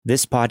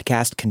This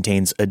podcast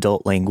contains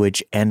adult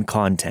language and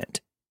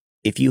content.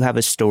 If you have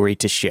a story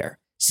to share,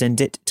 send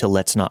it to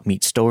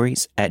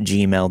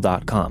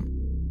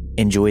letsnotmeetstories@gmail.com.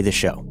 Enjoy the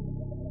show.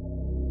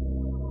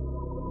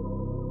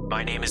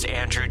 My name is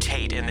Andrew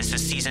Tate, and this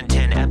is Season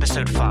 10,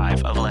 Episode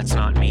 5 of Let's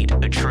Not Meet,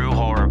 a true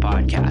horror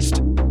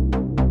podcast.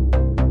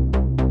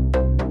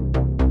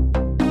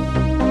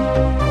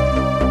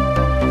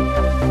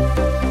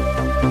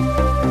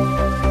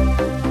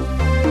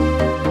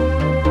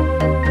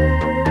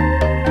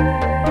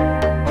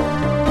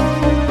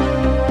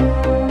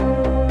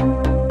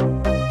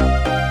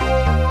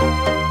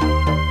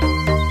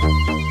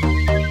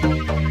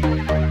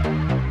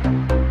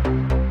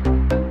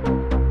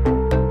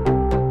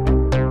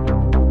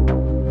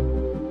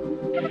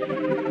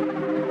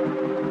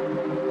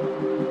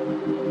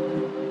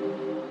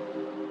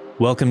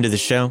 Welcome to the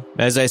show.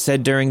 As I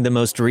said during the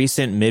most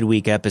recent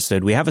midweek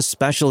episode, we have a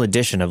special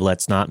edition of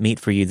Let's Not Meet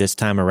for you this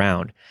time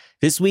around.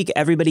 This week,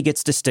 everybody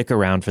gets to stick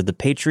around for the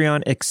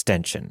Patreon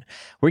extension.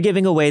 We're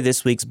giving away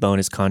this week's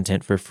bonus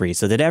content for free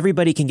so that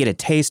everybody can get a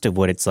taste of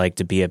what it's like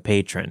to be a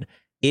patron.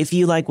 If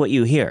you like what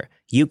you hear,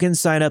 you can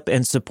sign up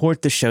and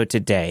support the show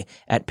today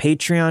at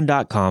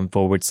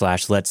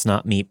patreon.com/Let's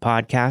Not Meet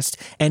podcast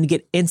and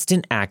get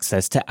instant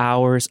access to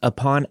hours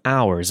upon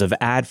hours of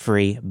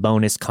ad-free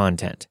bonus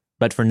content.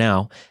 But for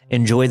now,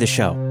 enjoy the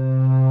show.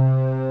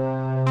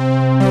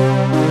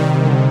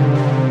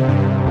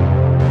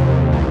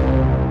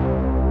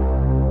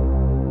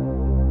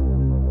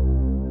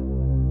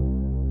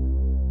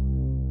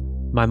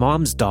 My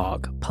mom's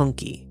dog,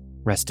 Punky,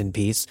 rest in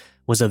peace,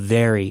 was a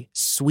very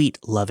sweet,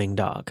 loving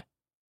dog.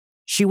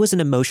 She was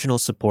an emotional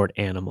support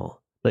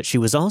animal, but she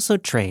was also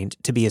trained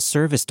to be a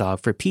service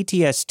dog for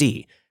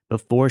PTSD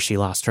before she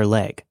lost her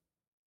leg.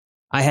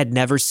 I had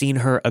never seen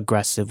her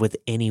aggressive with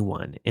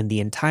anyone in the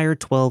entire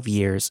 12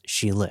 years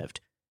she lived.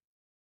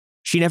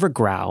 She never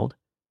growled,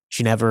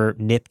 she never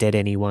nipped at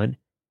anyone,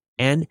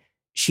 and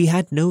she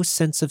had no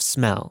sense of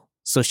smell,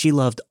 so she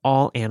loved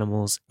all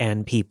animals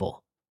and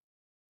people.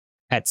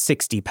 At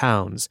 60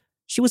 pounds,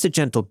 she was a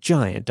gentle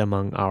giant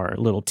among our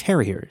little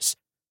terriers.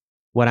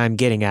 What I'm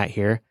getting at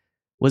here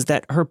was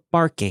that her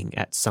barking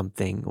at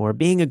something or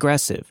being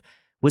aggressive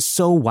was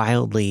so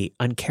wildly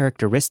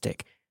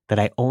uncharacteristic that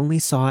I only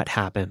saw it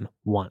happen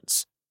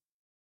once.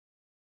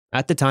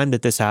 At the time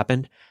that this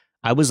happened,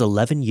 I was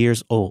 11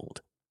 years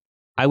old.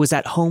 I was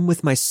at home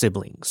with my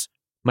siblings.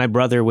 My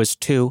brother was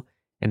 2,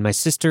 and my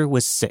sister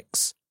was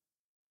 6.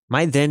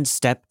 My then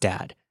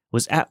stepdad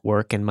was at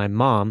work, and my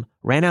mom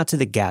ran out to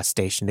the gas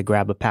station to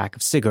grab a pack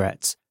of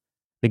cigarettes.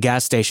 The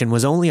gas station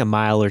was only a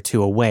mile or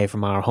 2 away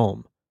from our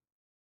home.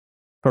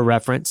 For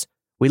reference,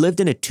 we lived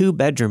in a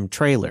 2-bedroom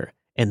trailer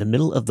in the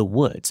middle of the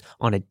woods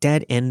on a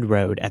dead-end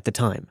road at the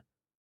time.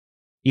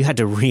 You had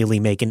to really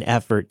make an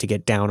effort to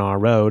get down our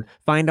road,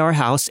 find our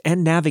house,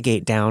 and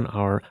navigate down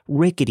our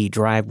rickety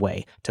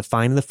driveway to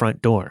find the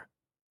front door.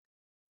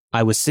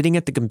 I was sitting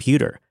at the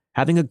computer,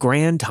 having a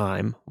grand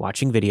time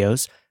watching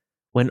videos,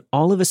 when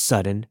all of a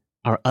sudden,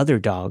 our other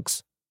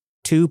dogs,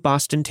 2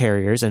 Boston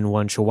Terriers and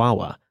 1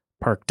 Chihuahua,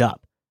 perked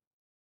up.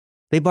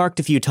 They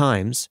barked a few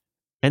times,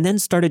 and then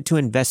started to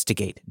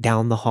investigate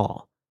down the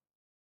hall.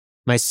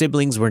 My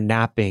siblings were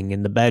napping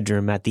in the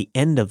bedroom at the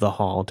end of the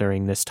hall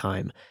during this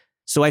time,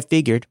 so I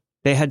figured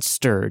they had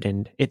stirred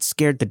and it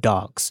scared the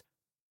dogs.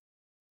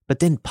 But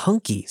then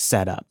Punky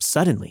sat up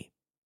suddenly.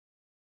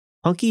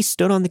 Punky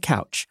stood on the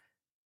couch,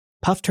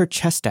 puffed her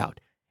chest out,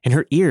 and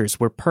her ears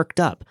were perked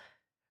up.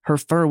 Her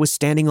fur was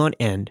standing on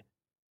end,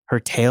 her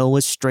tail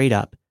was straight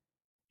up,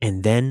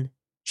 and then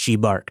she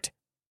barked.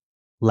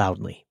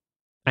 Loudly.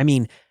 I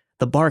mean,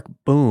 the bark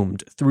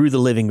boomed through the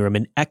living room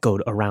and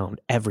echoed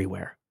around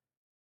everywhere.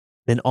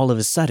 Then all of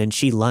a sudden,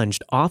 she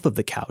lunged off of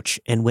the couch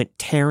and went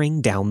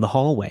tearing down the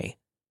hallway.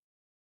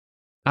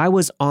 I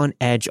was on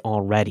edge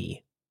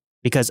already,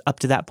 because up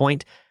to that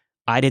point,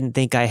 I didn't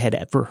think I had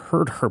ever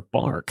heard her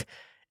bark,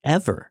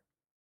 ever.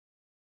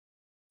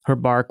 Her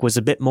bark was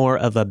a bit more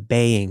of a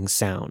baying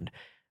sound,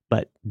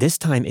 but this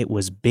time it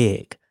was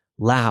big,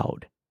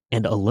 loud,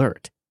 and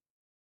alert.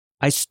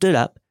 I stood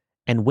up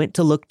and went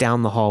to look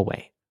down the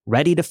hallway,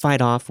 ready to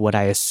fight off what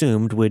I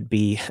assumed would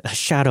be a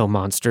shadow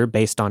monster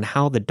based on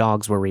how the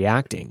dogs were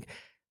reacting,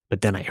 but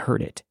then I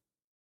heard it.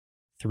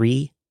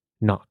 3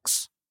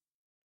 knocks.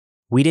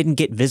 We didn't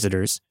get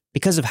visitors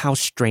because of how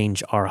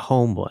strange our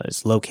home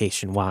was,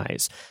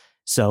 location-wise,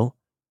 so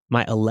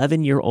my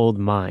 11-year-old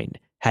mind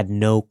had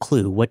no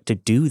clue what to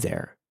do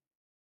there.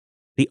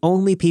 The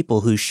only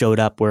people who showed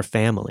up were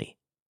family,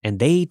 and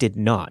they did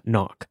not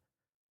knock,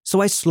 so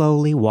I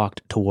slowly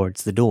walked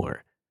towards the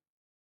door.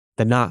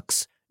 The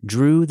knocks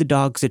drew the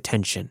dogs'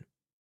 attention,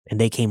 and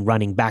they came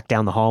running back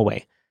down the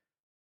hallway,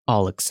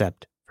 all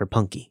except for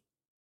Punky.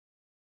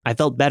 I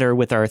felt better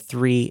with our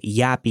 3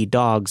 yappy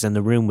dogs in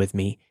the room with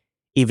me,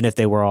 even if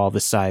they were all the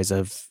size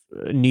of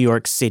New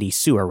York City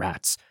sewer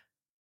rats.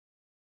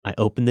 I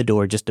opened the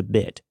door just a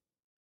bit,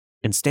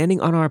 and standing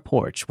on our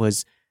porch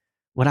was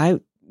what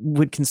I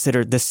would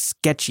consider the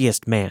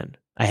sketchiest man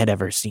I had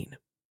ever seen.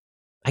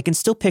 I can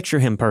still picture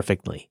him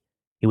perfectly.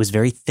 He was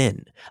very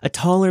thin, a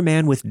taller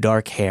man with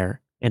dark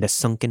hair and a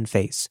sunken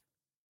face.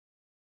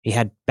 He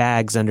had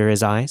bags under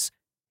his eyes,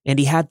 and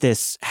he had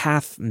this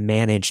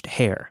half-managed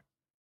hair.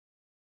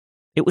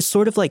 It was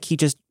sort of like he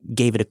just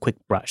gave it a quick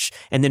brush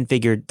and then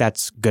figured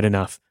that's good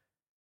enough.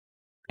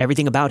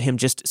 Everything about him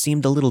just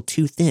seemed a little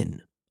too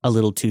thin, a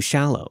little too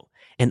shallow,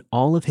 and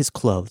all of his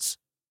clothes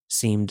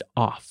seemed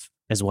off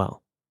as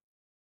well.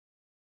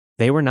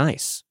 They were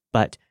nice,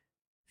 but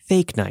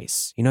fake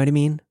nice, you know what I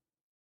mean?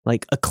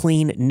 Like a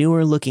clean,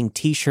 newer-looking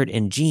t-shirt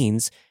and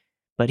jeans,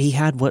 but he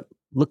had what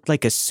looked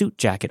like a suit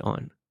jacket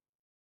on.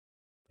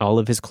 All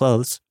of his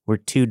clothes were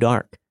too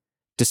dark,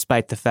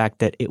 despite the fact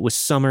that it was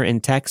summer in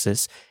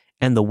Texas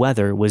and the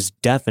weather was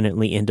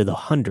definitely into the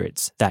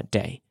hundreds that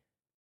day.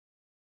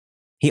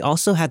 He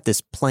also had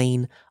this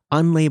plain,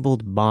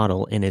 unlabeled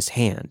bottle in his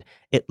hand.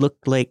 It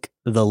looked like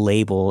the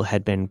label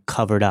had been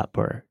covered up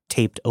or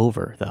taped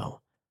over,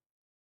 though.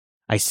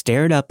 I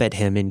stared up at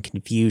him in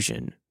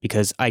confusion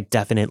because I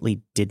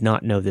definitely did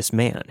not know this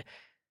man.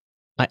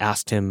 I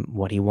asked him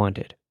what he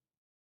wanted.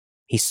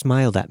 He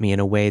smiled at me in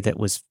a way that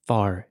was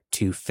far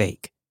too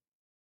fake.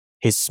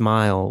 His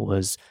smile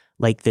was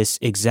like this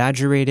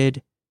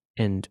exaggerated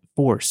and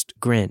forced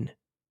grin.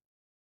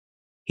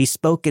 He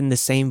spoke in the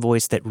same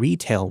voice that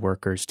retail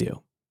workers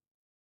do.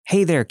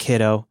 "Hey there,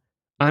 kiddo.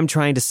 I'm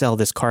trying to sell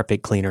this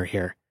carpet cleaner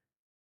here,"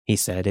 he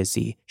said as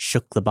he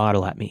shook the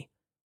bottle at me.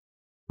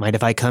 "Mind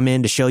if I come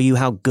in to show you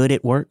how good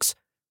it works?"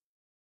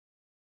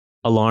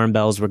 Alarm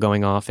bells were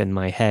going off in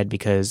my head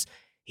because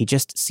he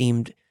just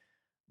seemed,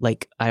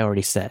 like I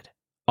already said,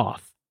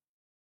 off.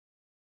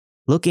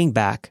 Looking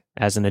back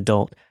as an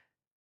adult,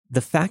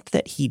 the fact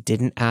that he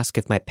didn't ask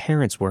if my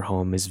parents were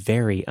home is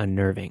very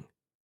unnerving.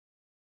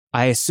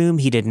 I assume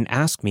he didn't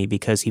ask me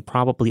because he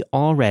probably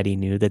already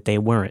knew that they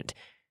weren't,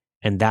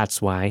 and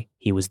that's why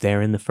he was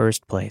there in the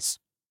first place.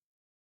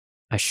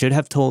 I should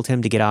have told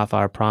him to get off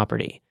our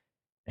property,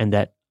 and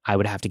that I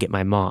would have to get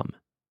my mom.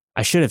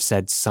 I should have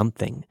said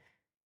something,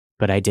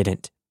 but I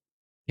didn't.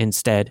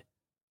 Instead,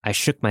 I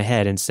shook my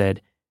head and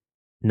said,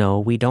 "No,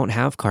 we don't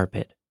have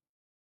carpet."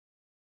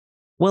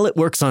 "Well, it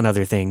works on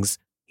other things,"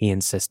 he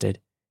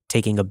insisted,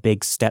 taking a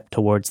big step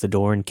towards the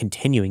door and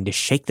continuing to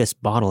shake this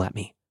bottle at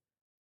me.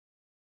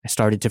 I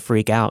started to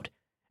freak out,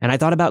 and I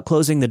thought about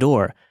closing the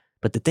door,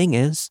 but the thing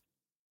is,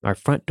 our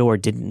front door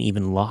didn't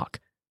even lock.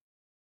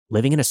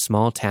 Living in a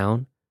small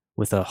town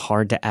with a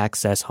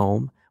hard-to-access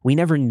home, we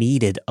never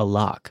needed a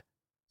lock.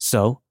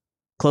 So,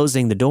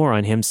 closing the door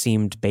on him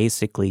seemed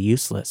basically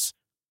useless.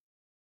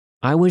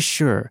 I was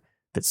sure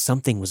that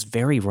something was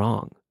very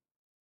wrong.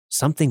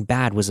 Something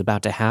bad was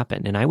about to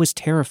happen, and I was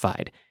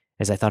terrified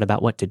as I thought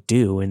about what to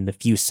do in the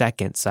few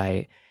seconds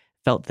I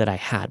felt that I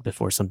had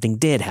before something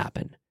did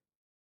happen.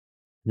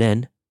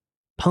 Then,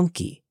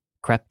 Punky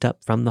crept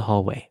up from the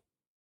hallway,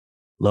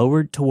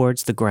 lowered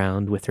towards the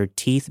ground with her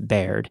teeth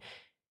bared,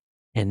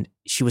 and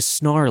she was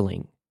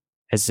snarling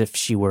as if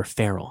she were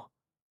feral.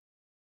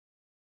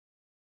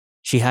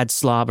 She had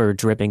slobber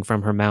dripping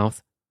from her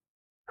mouth.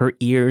 Her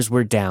ears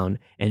were down,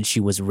 and she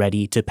was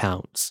ready to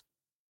pounce.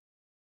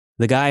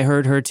 The guy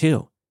heard her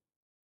too.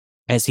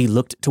 As he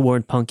looked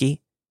toward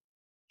Punky,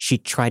 she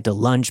tried to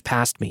lunge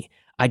past me.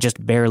 I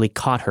just barely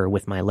caught her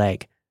with my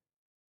leg.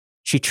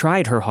 She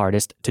tried her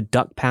hardest to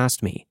duck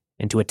past me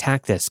and to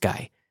attack this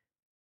guy.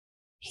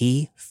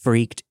 He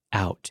freaked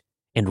out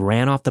and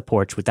ran off the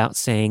porch without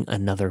saying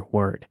another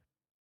word.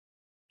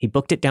 He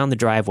booked it down the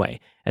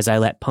driveway as I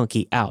let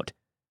Punky out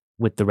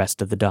with the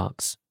rest of the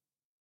dogs.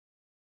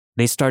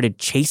 They started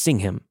chasing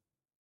him.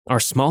 Our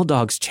small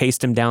dogs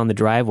chased him down the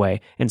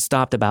driveway and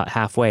stopped about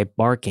halfway,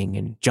 barking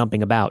and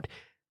jumping about.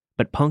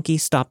 But Punky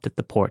stopped at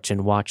the porch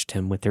and watched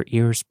him with her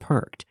ears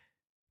perked,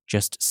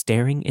 just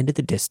staring into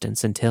the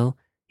distance until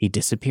he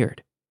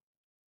disappeared.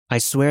 I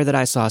swear that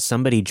I saw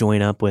somebody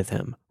join up with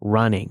him,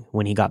 running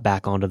when he got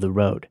back onto the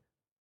road.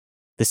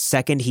 The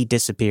second he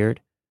disappeared,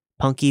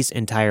 Punky's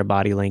entire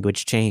body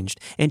language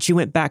changed, and she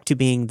went back to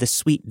being the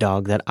sweet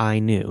dog that I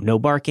knew, no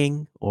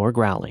barking or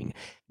growling,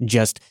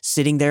 just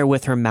sitting there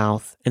with her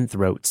mouth and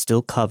throat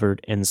still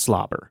covered in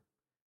slobber.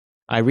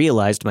 I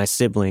realized my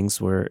siblings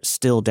were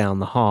still down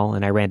the hall,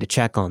 and I ran to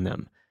check on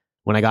them.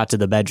 When I got to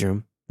the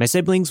bedroom, my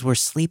siblings were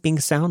sleeping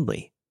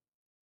soundly.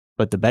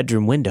 But the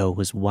bedroom window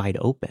was wide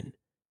open.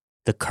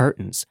 The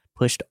curtains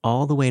pushed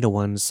all the way to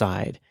one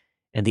side,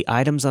 and the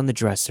items on the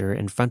dresser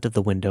in front of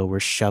the window were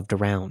shoved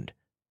around.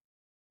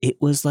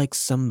 It was like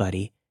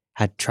somebody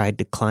had tried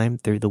to climb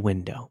through the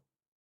window.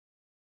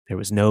 There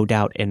was no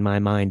doubt in my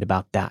mind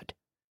about that.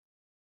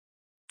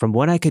 From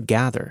what I could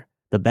gather,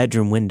 the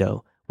bedroom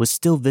window was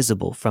still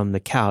visible from the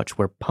couch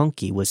where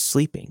Punky was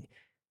sleeping.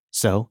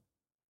 So,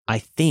 I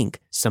think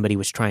somebody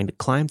was trying to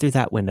climb through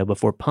that window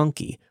before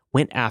Punky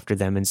went after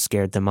them and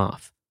scared them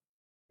off.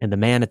 And the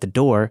man at the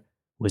door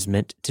was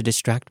meant to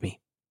distract me.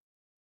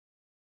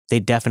 They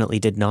definitely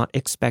did not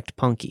expect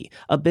Punky,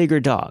 a bigger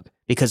dog,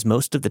 because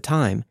most of the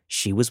time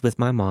she was with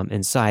my mom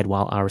inside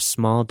while our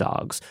small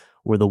dogs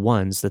were the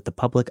ones that the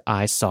public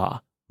eye saw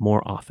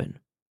more often.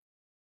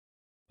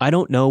 I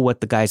don't know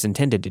what the guys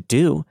intended to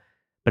do,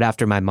 but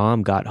after my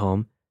mom got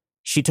home,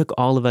 She took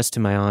all of us to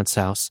my aunt's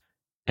house,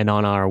 and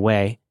on our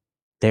way,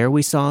 there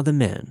we saw the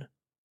men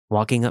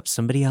walking up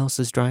somebody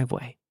else's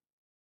driveway.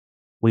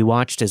 We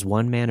watched as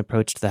one man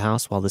approached the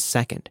house while the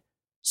second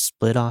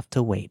split off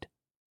to wait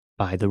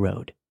by the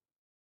road.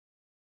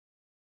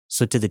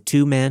 So to the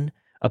two men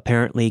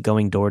apparently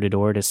going door to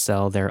door to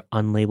sell their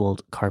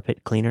unlabeled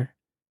carpet cleaner,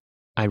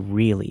 I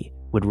really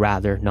would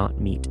rather not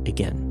meet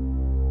again.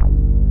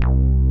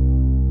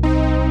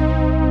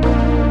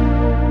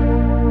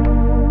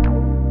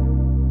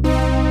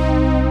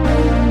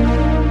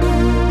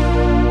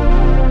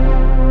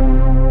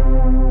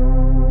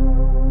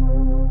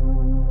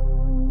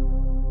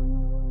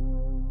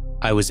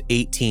 I was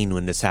 18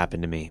 when this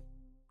happened to me.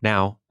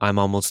 Now, I'm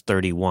almost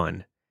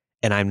 31,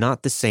 and I'm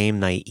not the same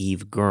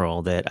naive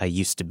girl that I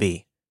used to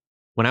be.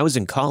 When I was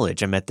in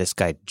college, I met this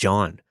guy,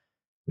 John.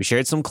 We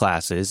shared some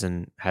classes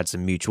and had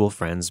some mutual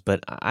friends,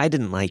 but I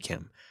didn't like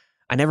him.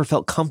 I never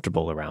felt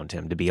comfortable around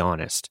him, to be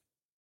honest.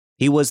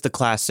 He was the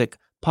classic,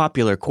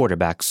 popular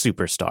quarterback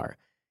superstar.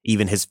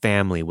 Even his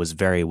family was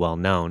very well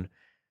known.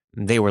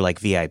 They were like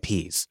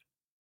VIPs.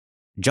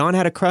 John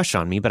had a crush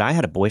on me, but I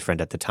had a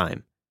boyfriend at the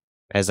time.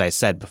 As I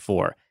said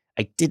before,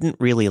 I didn't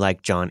really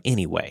like John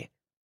anyway.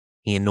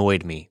 He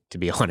annoyed me, to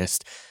be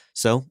honest,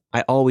 so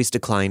I always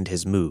declined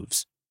his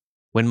moves.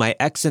 When my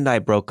ex and I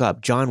broke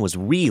up, John was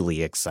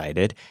really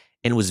excited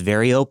and was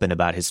very open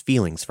about his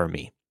feelings for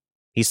me.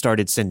 He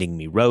started sending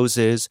me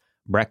roses,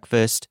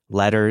 breakfast,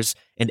 letters,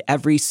 and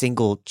every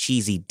single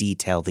cheesy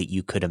detail that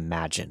you could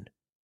imagine.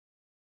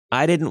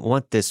 I didn't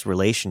want this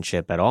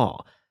relationship at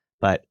all,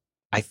 but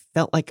I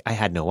felt like I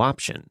had no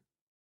option.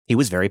 He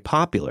was very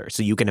popular,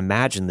 so you can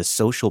imagine the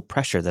social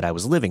pressure that I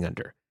was living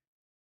under.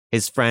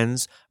 His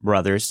friends,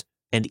 brothers,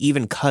 and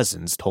even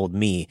cousins told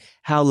me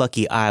how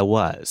lucky I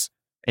was,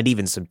 and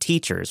even some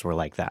teachers were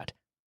like that.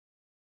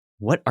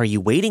 "What are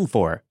you waiting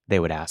for?" they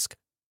would ask.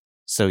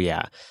 So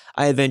yeah,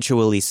 I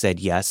eventually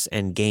said yes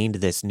and gained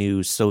this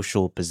new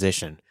social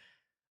position.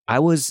 I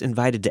was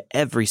invited to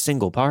every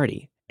single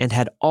party and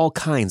had all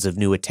kinds of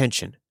new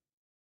attention.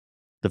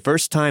 The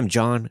first time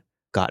John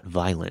got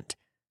violent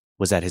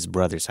was at his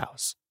brother's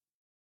house.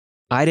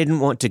 I didn't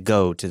want to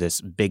go to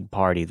this big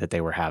party that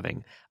they were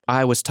having.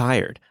 I was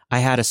tired. I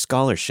had a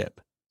scholarship.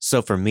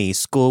 So for me,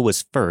 school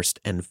was first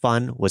and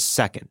fun was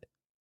second.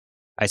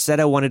 I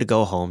said I wanted to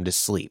go home to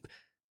sleep.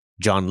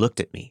 John looked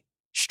at me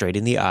straight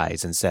in the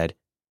eyes and said,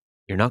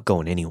 "You're not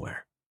going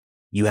anywhere.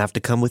 You have to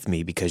come with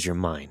me because you're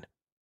mine."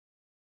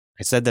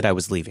 I said that I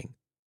was leaving.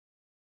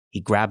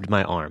 He grabbed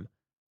my arm,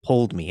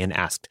 pulled me, and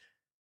asked,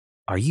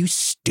 "Are you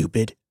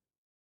stupid?"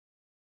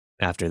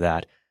 After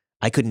that,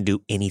 I couldn't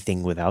do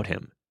anything without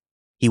him.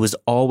 He was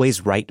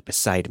always right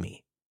beside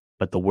me,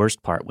 but the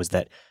worst part was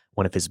that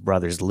one of his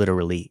brothers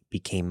literally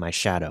became my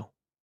shadow.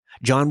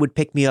 John would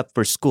pick me up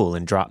for school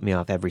and drop me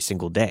off every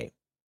single day.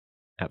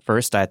 At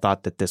first, I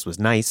thought that this was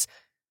nice,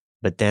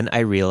 but then I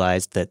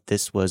realized that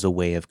this was a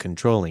way of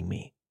controlling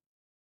me.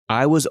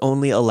 I was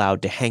only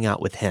allowed to hang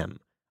out with him,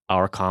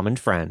 our common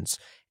friends,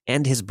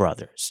 and his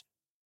brothers.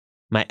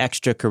 My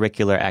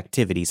extracurricular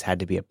activities had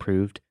to be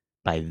approved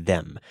by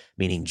them,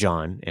 meaning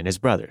John and his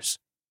brothers.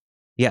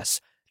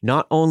 Yes,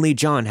 not only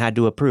John had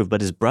to approve, but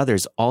his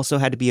brothers also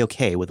had to be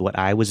okay with what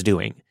I was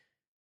doing.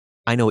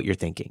 I know what you're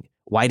thinking.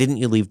 Why didn't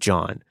you leave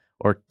John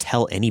or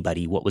tell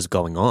anybody what was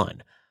going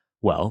on?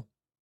 Well,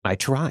 I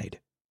tried.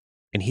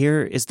 And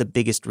here is the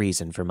biggest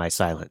reason for my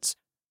silence.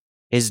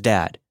 His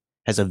dad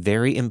has a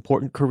very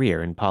important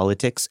career in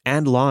politics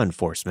and law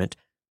enforcement,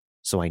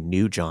 so I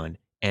knew John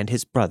and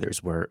his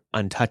brothers were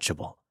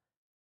untouchable.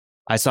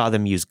 I saw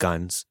them use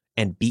guns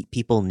and beat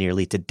people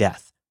nearly to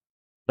death,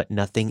 but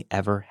nothing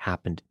ever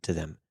happened to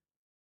them.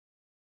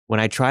 When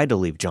I tried to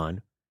leave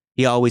John,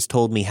 he always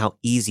told me how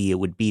easy it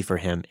would be for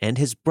him and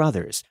his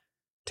brothers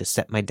to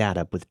set my dad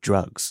up with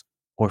drugs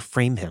or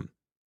frame him.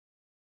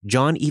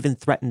 John even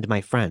threatened my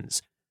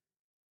friends.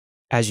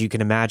 As you can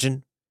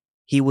imagine,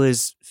 he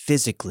was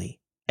physically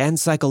and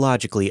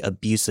psychologically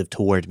abusive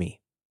toward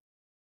me.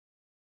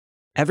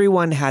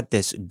 Everyone had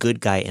this good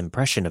guy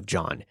impression of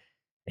John,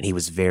 and he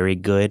was very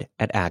good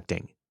at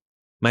acting.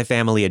 My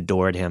family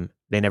adored him.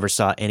 They never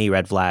saw any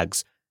red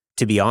flags.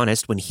 To be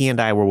honest, when he and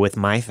I were with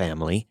my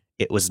family,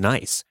 it was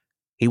nice.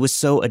 He was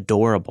so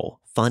adorable,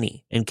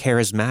 funny, and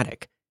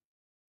charismatic.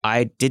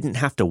 I didn't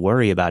have to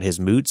worry about his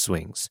mood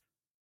swings.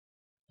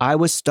 I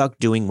was stuck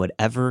doing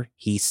whatever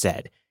he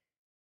said,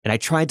 and I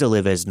tried to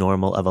live as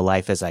normal of a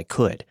life as I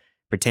could,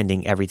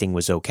 pretending everything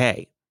was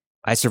okay.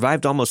 I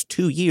survived almost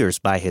 2 years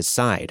by his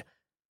side,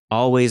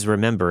 always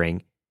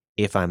remembering,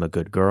 if I'm a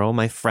good girl,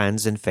 my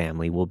friends and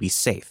family will be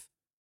safe.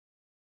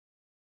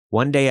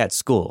 One day at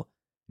school,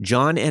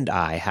 John and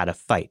I had a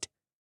fight.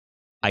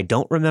 I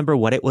don't remember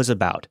what it was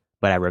about,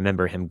 but I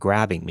remember him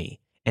grabbing me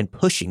and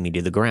pushing me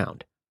to the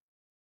ground.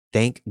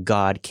 Thank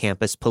God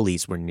campus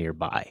police were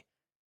nearby.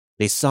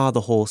 They saw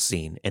the whole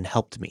scene and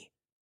helped me.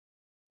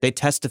 They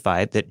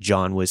testified that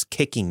John was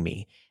kicking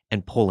me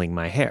and pulling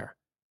my hair.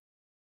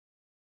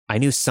 I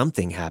knew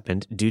something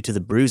happened due to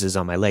the bruises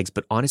on my legs,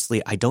 but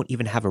honestly, I don't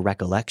even have a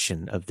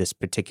recollection of this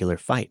particular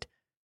fight.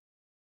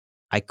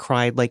 I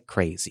cried like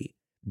crazy,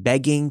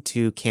 begging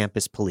to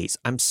campus police,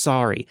 "I'm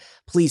sorry,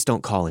 please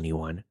don't call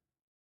anyone."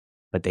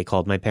 But they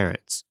called my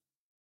parents.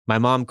 My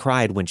mom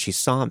cried when she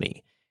saw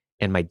me,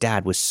 and my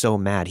dad was so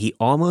mad he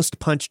almost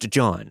punched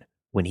John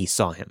when he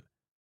saw him.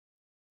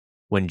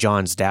 When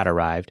John's dad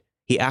arrived,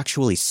 he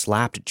actually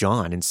slapped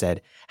John and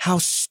said, "How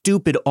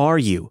stupid are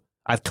you?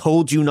 I've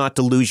told you not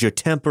to lose your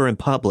temper in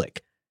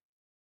public."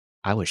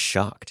 I was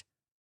shocked.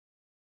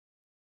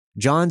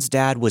 John's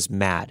dad was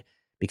mad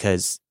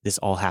because this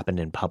all happened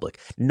in public,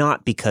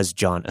 not because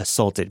John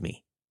assaulted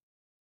me.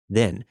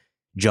 Then,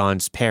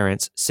 John's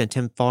parents sent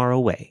him far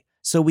away,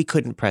 so we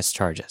couldn't press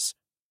charges,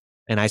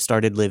 and I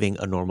started living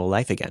a normal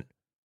life again.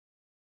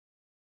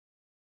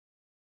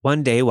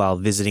 One day, while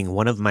visiting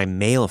one of my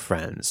male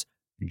friends,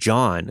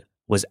 John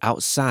was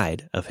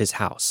outside of his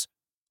house,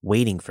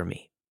 waiting for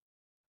me.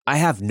 I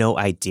have no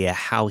idea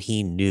how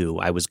he knew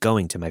I was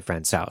going to my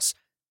friend's house.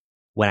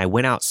 When I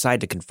went outside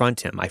to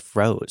confront him, I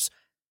froze.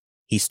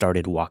 He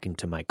started walking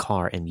to my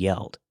car and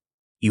yelled,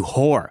 "You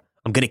whore,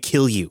 I'm going to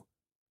kill you.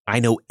 I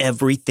know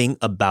everything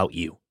about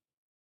you."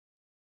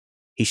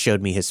 He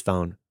showed me his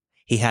phone.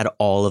 He had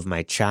all of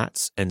my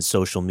chats and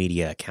social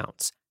media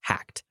accounts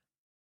hacked.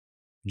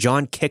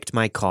 John kicked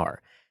my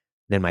car.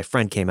 Then my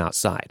friend came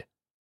outside.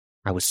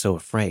 I was so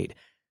afraid.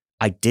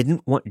 I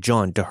didn't want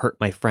John to hurt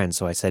my friend,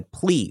 so I said,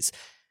 "Please,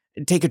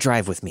 take a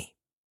drive with me."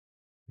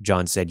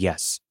 John said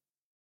yes.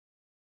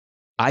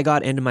 I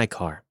got into my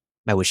car.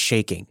 I was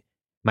shaking.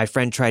 My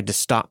friend tried to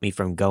stop me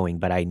from going,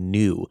 but I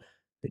knew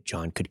that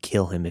John could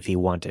kill him if he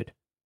wanted.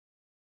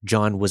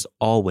 John was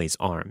always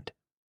armed,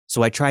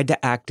 so I tried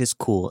to act as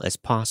cool as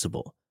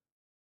possible.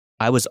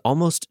 I was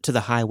almost to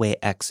the highway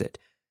exit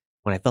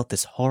when I felt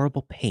this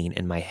horrible pain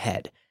in my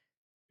head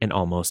and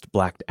almost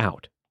blacked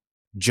out.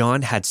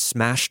 John had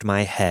smashed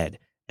my head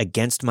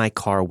against my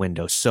car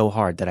window so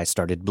hard that I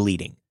started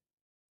bleeding.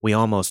 We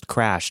almost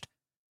crashed.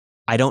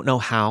 I don't know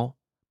how,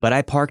 but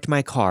I parked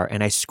my car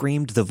and I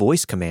screamed the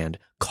voice command,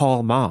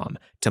 "Call Mom,"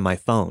 to my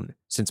phone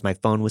since my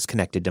phone was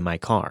connected to my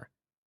car.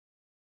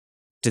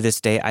 To this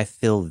day, I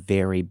feel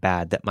very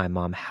bad that my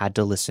mom had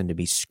to listen to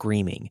me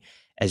screaming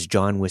as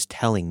John was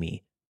telling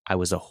me I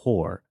was a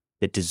whore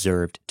that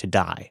deserved to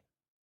die.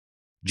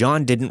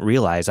 John didn't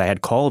realize I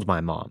had called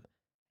my mom,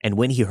 and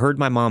when he heard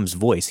my mom's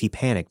voice, he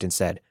panicked and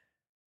said,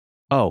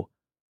 "Oh,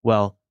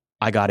 well,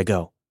 I gotta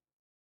go."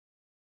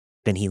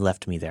 Then he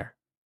left me there,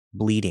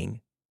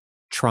 bleeding,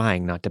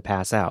 trying not to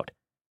pass out.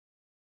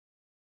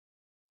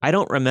 I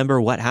don't remember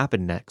what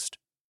happened next.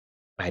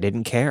 I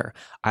didn't care.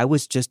 I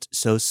was just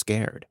so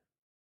scared.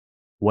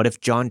 What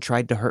if John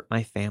tried to hurt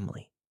my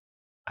family?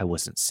 I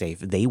wasn't safe.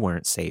 They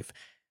weren't safe.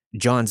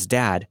 John's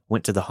dad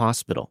went to the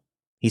hospital.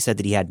 He said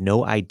that he had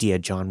no idea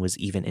John was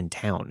even in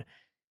town,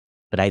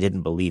 but I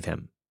didn't believe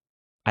him.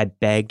 I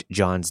begged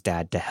John's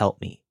dad to help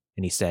me,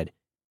 and he said,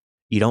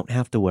 "You don't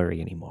have to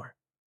worry anymore.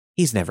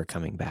 He's never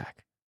coming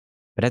back.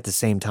 But at the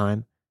same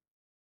time,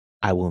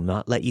 I will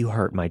not let you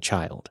hurt my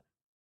child."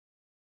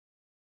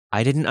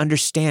 I didn't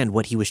understand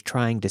what he was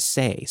trying to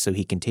say, so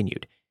he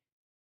continued,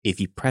 "If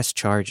you press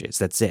charges,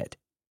 that's it.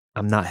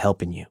 I'm not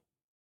helping you."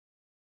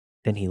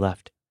 Then he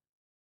left.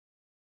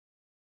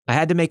 I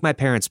had to make my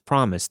parents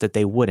promise that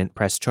they wouldn't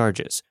press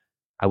charges.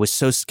 I was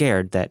so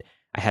scared that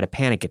I had a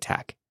panic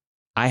attack.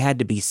 I had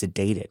to be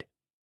sedated.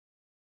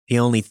 The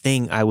only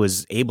thing I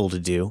was able to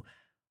do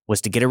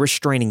was to get a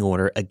restraining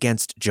order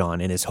against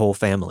John and his whole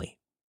family.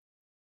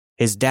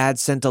 His dad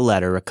sent a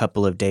letter a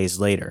couple of days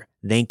later,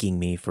 thanking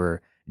me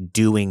for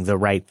doing the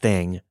right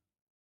thing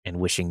and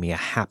wishing me a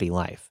happy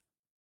life.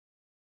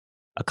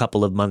 A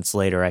couple of months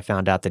later, I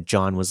found out that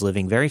John was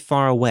living very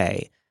far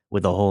away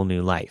with a whole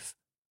new life.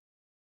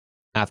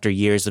 After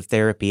years of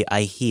therapy,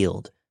 I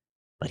healed,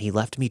 but he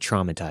left me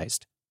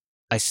traumatized.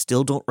 I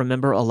still don't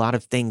remember a lot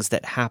of things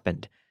that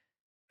happened,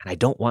 and I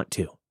don't want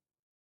to.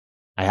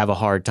 I have a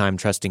hard time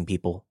trusting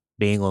people,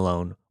 being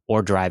alone,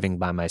 or driving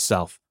by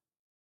myself.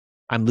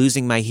 I'm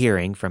losing my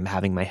hearing from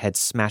having my head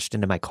smashed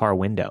into my car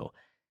window,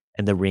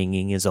 and the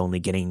ringing is only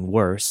getting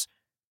worse,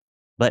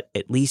 but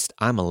at least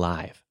I'm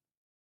alive.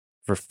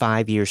 For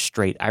 5 years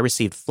straight, I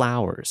received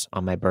flowers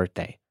on my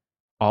birthday,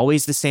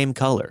 always the same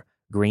color,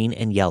 green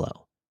and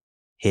yellow,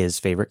 his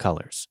favorite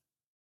colors.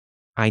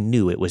 I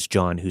knew it was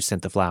John who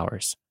sent the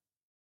flowers.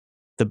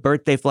 The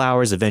birthday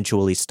flowers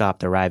eventually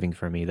stopped arriving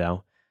for me,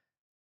 though.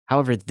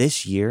 However,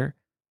 this year,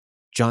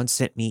 John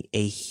sent me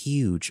a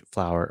huge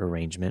flower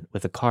arrangement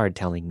with a card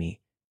telling me,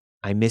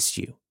 "I miss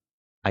you.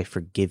 I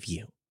forgive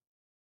you."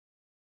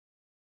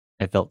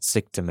 I felt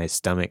sick to my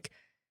stomach.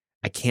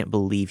 I can't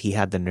believe he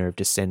had the nerve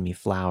to send me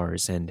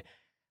flowers and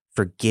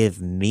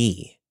forgive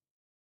me.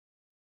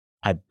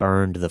 I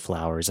burned the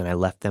flowers and I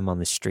left them on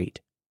the street.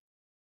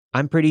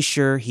 I'm pretty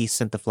sure he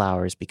sent the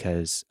flowers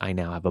because I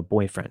now have a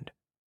boyfriend.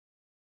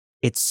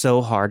 It's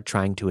so hard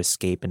trying to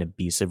escape an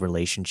abusive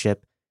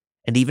relationship,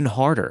 and even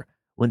harder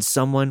when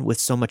someone with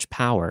so much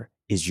power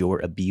is your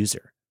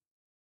abuser.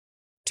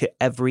 To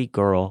every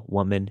girl,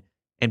 woman,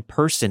 and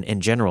person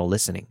in general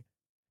listening,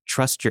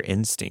 trust your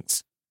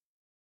instincts.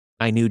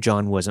 I knew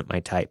John wasn't my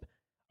type.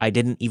 I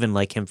didn't even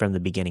like him from the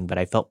beginning, but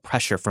I felt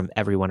pressure from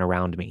everyone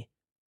around me.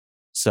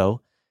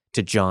 So,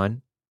 to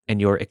John and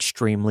your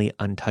extremely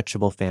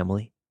untouchable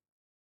family,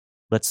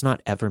 let's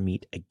not ever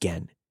meet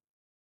again.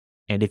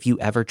 And if you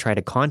ever try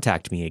to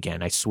contact me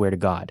again, I swear to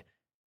God,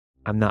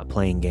 I'm not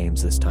playing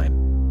games this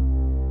time.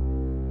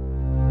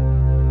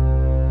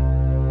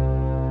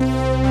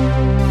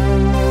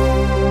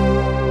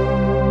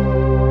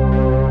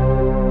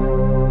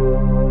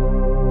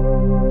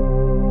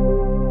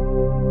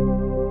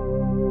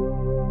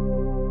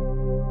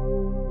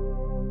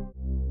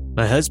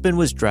 My husband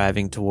was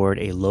driving toward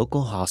a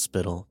local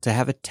hospital to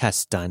have a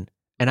test done,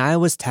 and I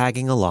was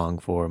tagging along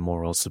for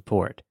moral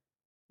support.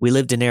 We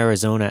lived in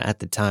Arizona at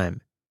the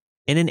time,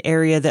 in an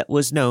area that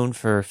was known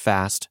for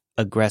fast,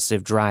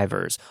 aggressive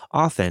drivers,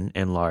 often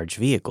in large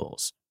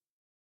vehicles.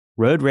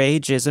 Road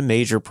rage is a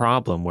major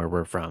problem where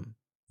we're from,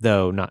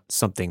 though not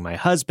something my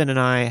husband and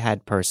I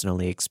had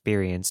personally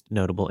experienced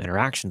notable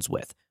interactions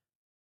with,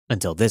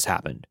 until this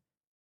happened.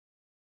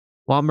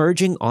 While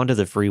merging onto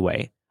the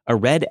freeway, a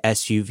red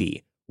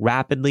SUV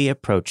rapidly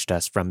approached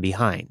us from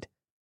behind.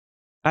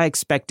 I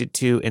expected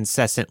to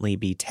incessantly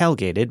be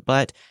tailgated,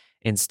 but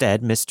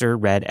instead Mr.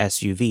 Red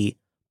SUV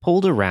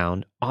pulled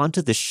around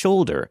onto the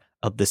shoulder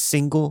of the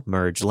single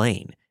merge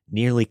lane,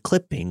 nearly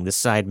clipping the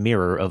side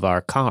mirror of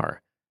our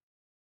car.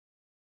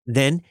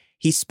 Then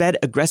he sped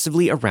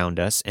aggressively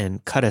around us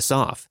and cut us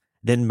off,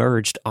 then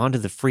merged onto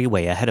the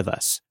freeway ahead of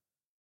us.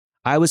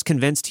 I was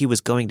convinced he was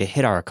going to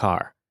hit our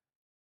car.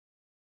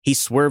 He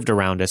swerved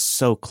around us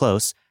so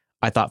close,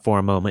 I thought for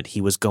a moment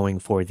he was going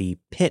for the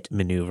pit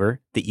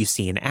maneuver that you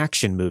see in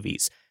action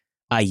movies.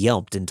 I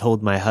yelped and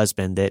told my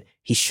husband that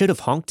he should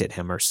have honked at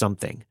him or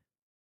something.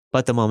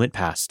 But the moment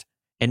passed,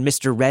 and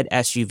Mr. Red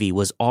SUV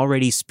was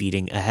already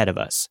speeding ahead of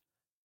us.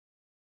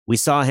 We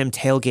saw him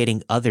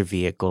tailgating other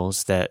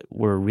vehicles that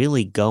were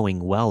really going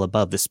well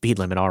above the speed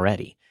limit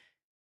already.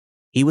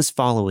 He was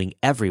following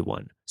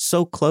everyone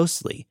so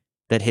closely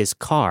that his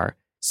car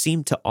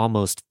seemed to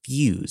almost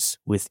fuse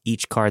with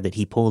each car that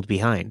he pulled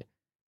behind.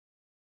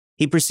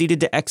 He proceeded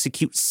to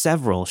execute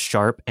several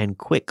sharp and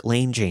quick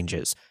lane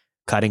changes,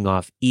 cutting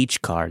off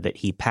each car that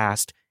he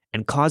passed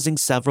and causing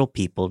several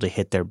people to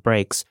hit their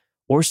brakes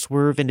or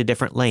swerve into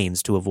different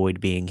lanes to avoid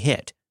being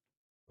hit.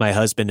 My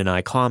husband and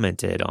I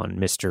commented on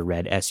Mr.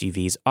 Red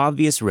SUV's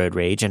obvious road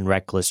rage and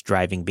reckless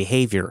driving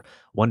behavior,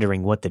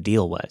 wondering what the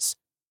deal was.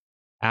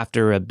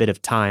 After a bit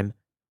of time,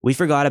 we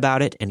forgot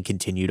about it and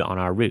continued on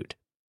our route.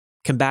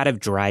 Combative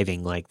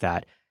driving like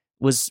that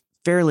was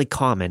fairly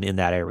common in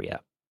that area.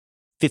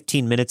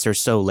 15 minutes or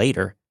so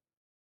later,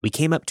 we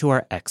came up to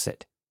our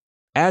exit.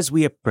 As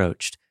we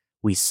approached,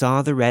 we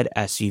saw the red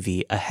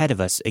SUV ahead of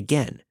us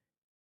again.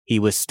 He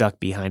was stuck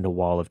behind a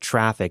wall of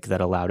traffic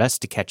that allowed us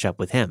to catch up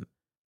with him.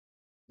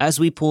 As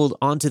we pulled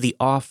onto the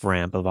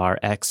off-ramp of our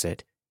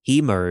exit,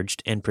 he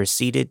merged and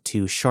proceeded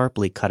to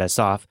sharply cut us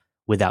off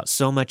without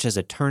so much as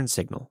a turn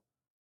signal.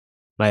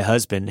 My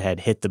husband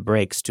had hit the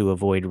brakes to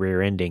avoid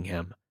rear-ending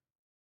him.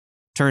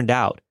 Turned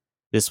out,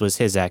 this was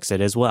his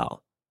exit as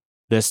well.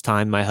 This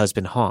time my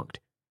husband honked,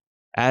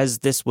 as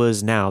this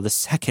was now the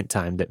second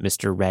time that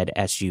Mr. Red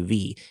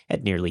SUV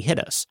had nearly hit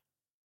us.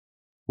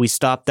 We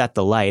stopped at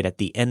the light at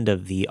the end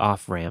of the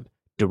off-ramp,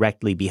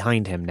 directly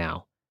behind him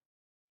now.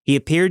 He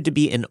appeared to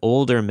be an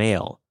older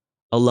male,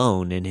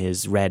 alone in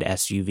his red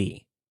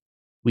SUV.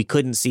 We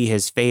couldn't see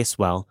his face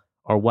well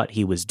or what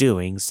he was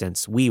doing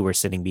since we were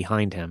sitting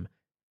behind him,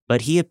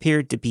 but he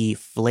appeared to be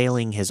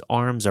flailing his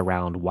arms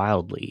around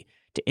wildly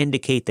to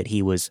indicate that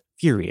he was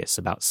furious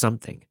about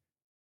something.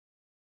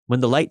 When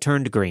the light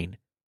turned green,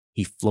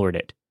 he floored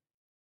it.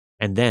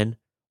 And then,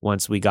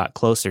 once we got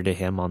closer to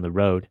him on the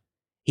road,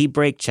 he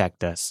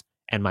brake-checked us,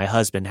 and my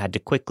husband had to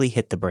quickly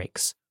hit the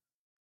brakes.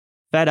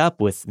 Fed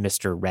up with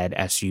Mr. Red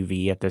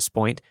SUV at this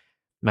point,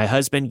 my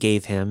husband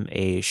gave him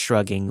a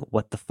shrugging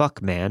 "what the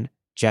fuck, man"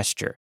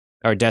 gesture.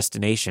 Our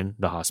destination,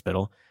 the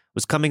hospital,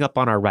 was coming up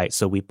on our right,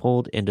 so we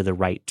pulled into the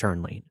right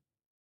turn lane.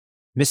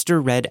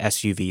 Mr. Red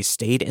SUV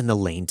stayed in the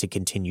lane to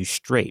continue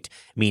straight,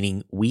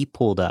 meaning we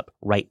pulled up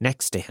right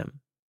next to him.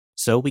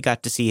 So we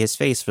got to see his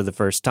face for the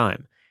first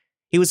time.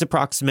 He was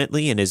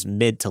approximately in his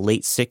mid to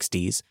late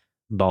 60s,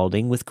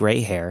 balding with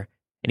gray hair,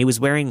 and he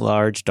was wearing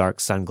large dark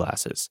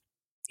sunglasses.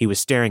 He was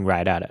staring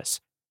right at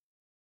us.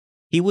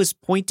 He was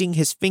pointing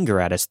his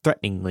finger at us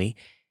threateningly,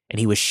 and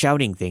he was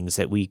shouting things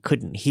that we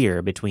couldn't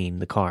hear between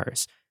the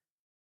cars.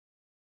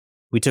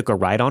 We took a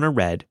right on a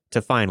red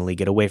to finally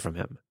get away from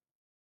him.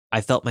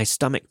 I felt my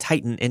stomach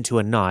tighten into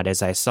a knot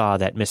as I saw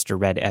that Mr.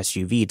 Red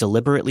SUV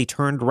deliberately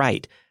turned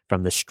right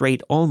from the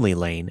straight-only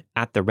lane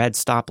at the red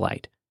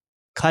stoplight,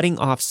 cutting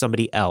off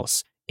somebody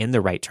else in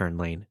the right turn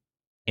lane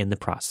in the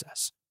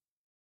process.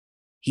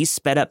 He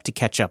sped up to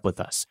catch up with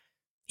us.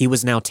 He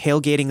was now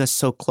tailgating us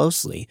so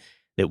closely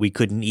that we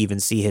couldn't even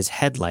see his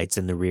headlights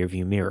in the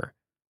rearview mirror.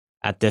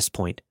 At this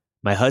point,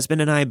 my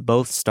husband and I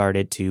both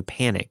started to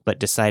panic, but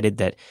decided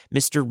that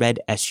Mr.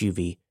 Red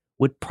SUV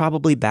would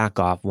probably back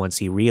off once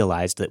he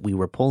realized that we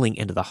were pulling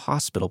into the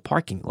hospital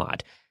parking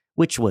lot,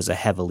 which was a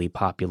heavily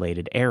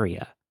populated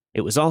area.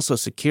 It was also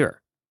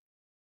secure.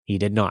 He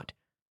did not.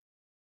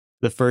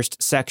 The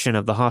first section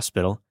of the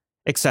hospital,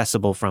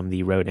 accessible from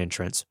the road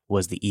entrance,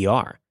 was the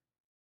ER.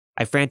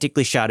 I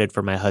frantically shouted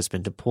for my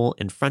husband to pull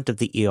in front of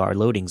the ER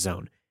loading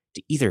zone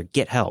to either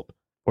get help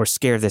or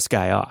scare this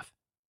guy off.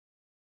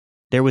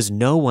 There was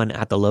no one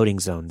at the loading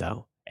zone,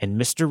 though, and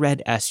Mr.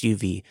 Red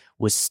SUV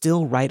was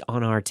still right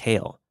on our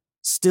tail,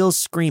 still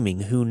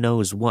screaming who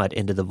knows what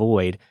into the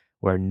void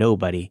where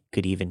nobody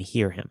could even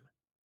hear him.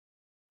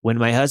 When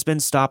my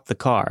husband stopped the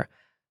car,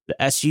 the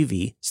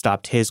SUV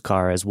stopped his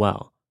car as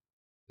well,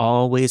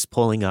 always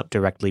pulling up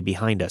directly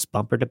behind us,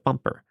 bumper to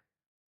bumper.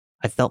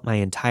 I felt my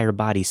entire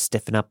body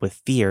stiffen up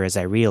with fear as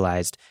I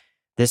realized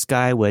this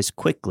guy was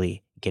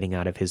quickly getting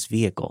out of his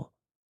vehicle,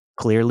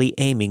 clearly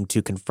aiming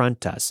to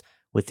confront us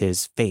with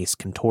his face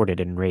contorted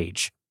in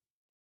rage.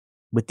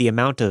 With the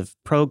amount of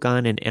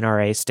pro-gun and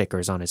NRA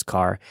stickers on his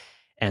car,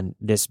 and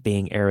this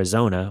being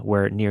Arizona,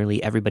 where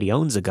nearly everybody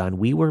owns a gun,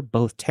 we were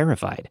both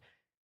terrified.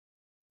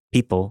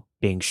 People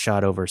being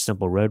shot over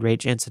simple road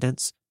rage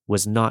incidents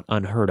was not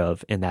unheard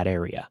of in that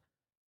area.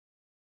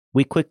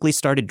 We quickly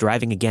started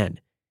driving again,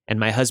 and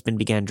my husband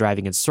began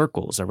driving in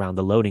circles around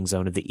the loading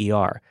zone of the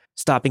ER,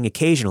 stopping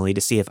occasionally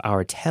to see if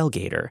our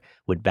tailgater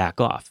would back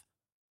off.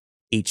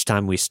 Each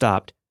time we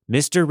stopped,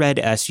 Mr. Red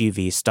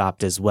SUV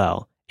stopped as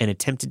well and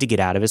attempted to get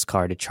out of his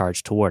car to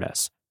charge toward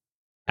us.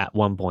 At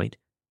one point,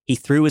 he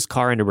threw his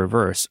car into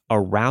reverse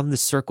around the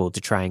circle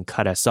to try and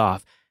cut us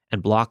off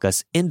and block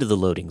us into the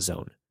loading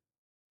zone.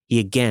 He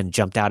again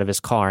jumped out of his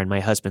car and my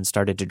husband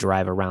started to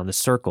drive around the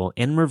circle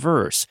in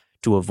reverse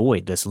to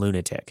avoid this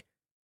lunatic.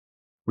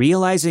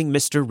 Realizing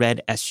Mr.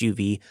 Red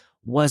SUV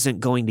wasn't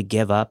going to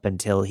give up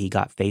until he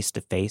got face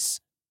to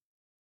face,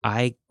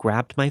 I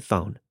grabbed my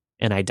phone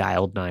and I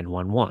dialed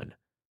 911.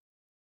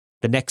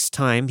 The next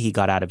time he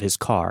got out of his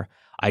car,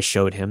 I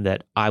showed him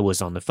that I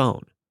was on the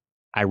phone.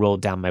 I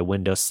rolled down my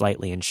window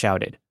slightly and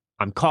shouted,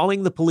 "I'm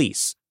calling the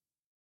police."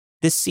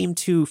 This seemed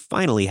to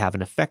finally have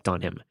an effect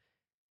on him.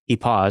 He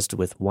paused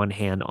with one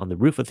hand on the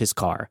roof of his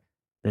car,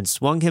 then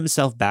swung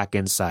himself back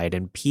inside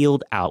and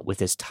peeled out with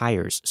his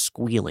tires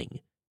squealing.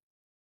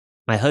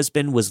 My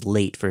husband was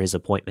late for his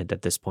appointment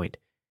at this point,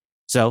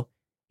 so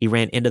he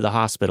ran into the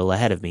hospital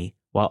ahead of me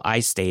while I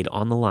stayed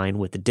on the line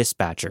with the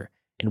dispatcher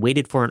and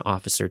waited for an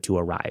officer to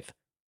arrive.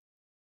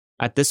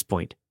 At this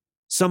point,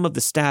 some of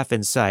the staff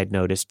inside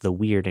noticed the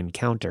weird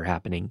encounter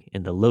happening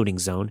in the loading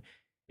zone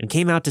and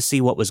came out to see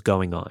what was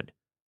going on.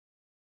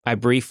 I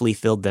briefly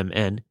filled them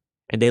in,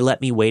 and they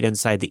let me wait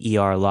inside the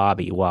ER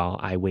lobby while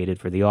I waited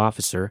for the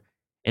officer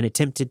and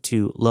attempted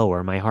to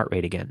lower my heart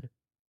rate again.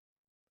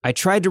 I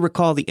tried to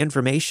recall the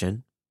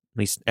information, at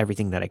least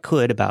everything that I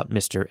could about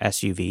Mr.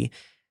 SUV,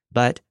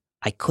 but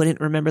I couldn't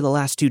remember the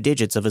last 2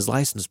 digits of his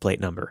license plate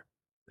number.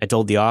 I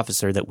told the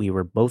officer that we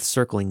were both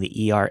circling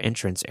the ER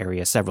entrance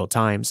area several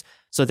times,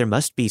 so there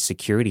must be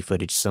security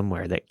footage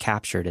somewhere that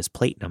captured his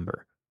plate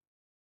number.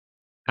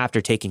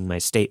 After taking my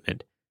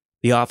statement,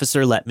 the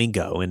officer let me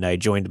go and I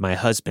joined my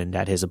husband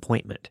at his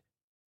appointment.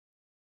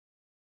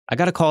 I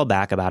got a call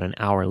back about an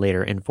hour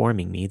later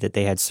informing me that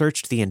they had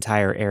searched the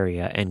entire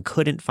area and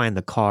couldn't find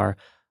the car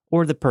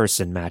or the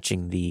person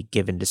matching the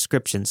given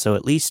description, so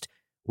at least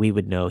we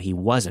would know he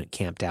wasn't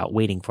camped out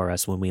waiting for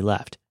us when we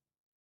left.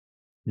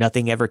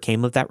 Nothing ever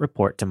came of that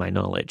report to my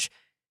knowledge,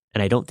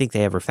 and I don't think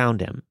they ever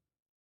found him.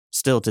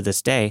 Still to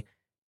this day,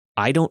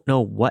 I don't know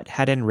what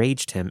had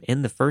enraged him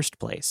in the first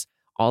place.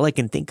 All I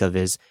can think of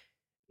is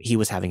he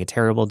was having a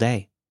terrible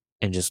day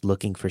and just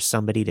looking for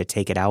somebody to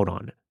take it out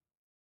on.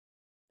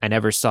 I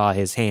never saw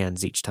his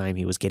hands each time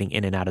he was getting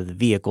in and out of the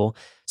vehicle,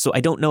 so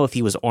I don't know if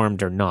he was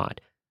armed or not,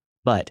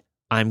 but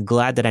I'm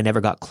glad that I never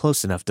got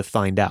close enough to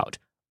find out.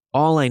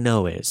 All I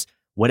know is,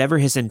 whatever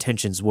his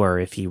intentions were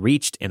if he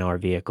reached in our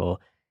vehicle,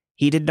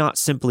 he did not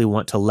simply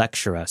want to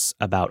lecture us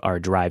about our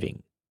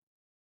driving.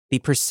 The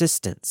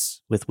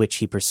persistence with which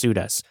he pursued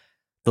us,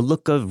 the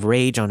look of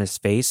rage on his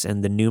face,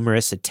 and the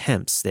numerous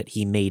attempts that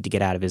he made to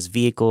get out of his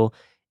vehicle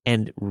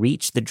and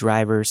reach the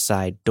driver's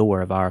side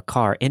door of our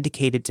car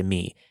indicated to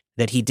me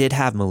that he did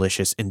have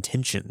malicious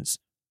intentions.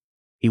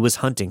 He was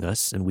hunting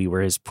us and we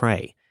were his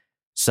prey.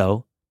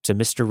 So, to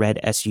Mr. Red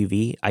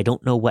SUV, I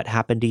don't know what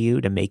happened to you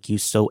to make you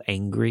so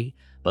angry,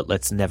 but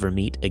let's never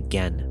meet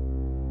again.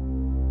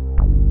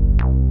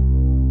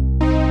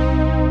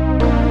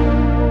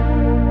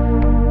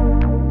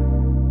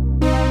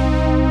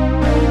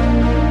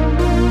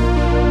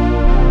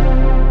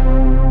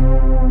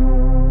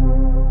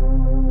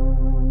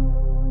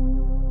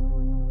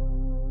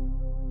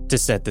 To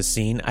set the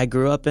scene, I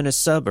grew up in a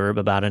suburb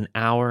about an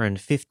hour and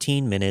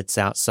 15 minutes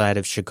outside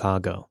of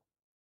Chicago.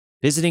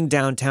 Visiting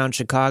downtown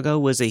Chicago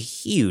was a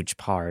huge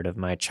part of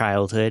my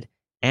childhood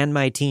and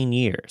my teen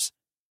years.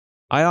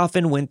 I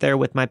often went there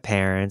with my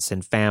parents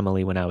and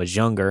family when I was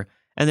younger,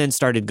 and then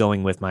started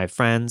going with my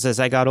friends as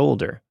I got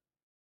older.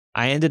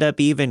 I ended up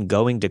even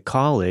going to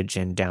college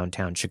in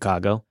downtown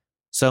Chicago,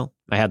 so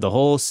I had the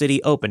whole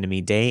city open to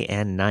me day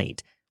and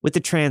night, with the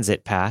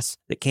transit pass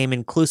that came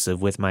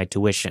inclusive with my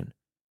tuition.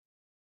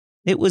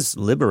 It was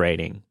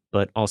liberating,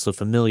 but also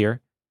familiar,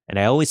 and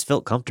I always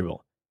felt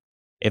comfortable.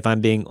 If I'm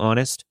being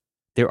honest,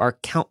 There are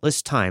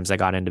countless times I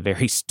got into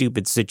very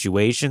stupid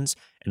situations,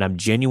 and I'm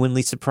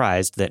genuinely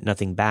surprised that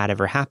nothing bad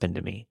ever happened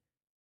to me.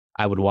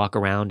 I would walk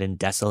around in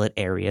desolate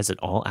areas at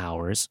all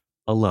hours,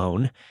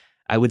 alone.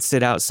 I would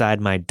sit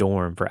outside my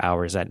dorm for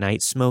hours at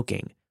night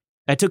smoking.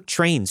 I took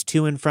trains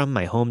to and from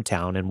my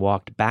hometown and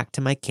walked back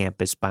to my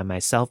campus by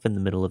myself in the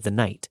middle of the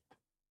night.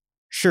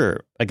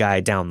 Sure, a guy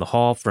down the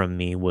hall from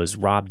me was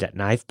robbed at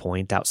knife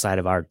point outside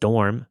of our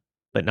dorm,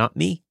 but not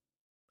me.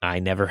 I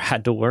never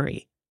had to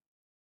worry.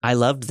 I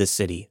loved the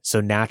city,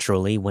 so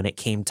naturally, when it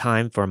came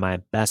time for my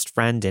best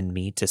friend and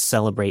me to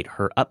celebrate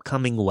her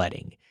upcoming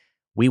wedding,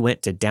 we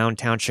went to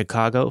downtown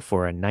Chicago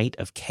for a night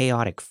of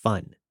chaotic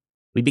fun.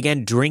 We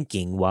began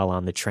drinking while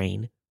on the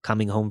train,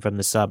 coming home from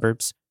the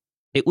suburbs.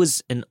 It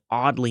was an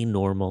oddly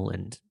normal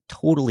and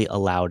totally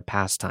allowed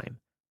pastime.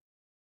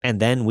 And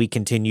then we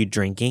continued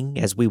drinking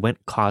as we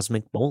went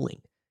cosmic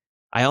bowling.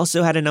 I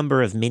also had a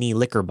number of mini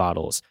liquor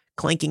bottles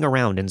clanking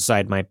around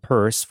inside my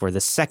purse for the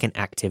second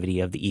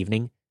activity of the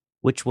evening,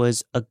 which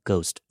was a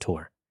ghost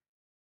tour.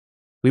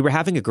 We were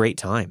having a great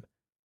time,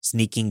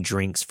 sneaking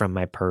drinks from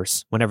my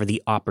purse whenever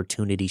the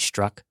opportunity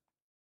struck.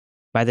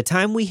 By the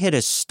time we hit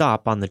a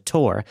stop on the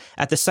tour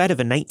at the site of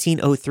a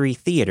 1903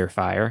 theater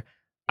fire,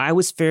 I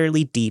was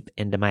fairly deep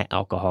into my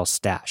alcohol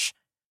stash.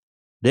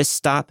 This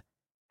stop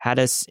had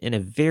us in a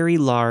very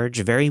large,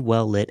 very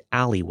well-lit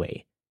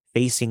alleyway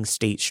facing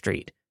State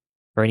Street.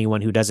 For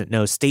anyone who doesn't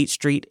know, State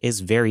Street is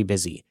very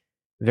busy,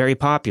 very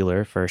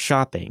popular for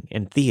shopping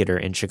and theater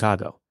in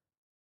Chicago.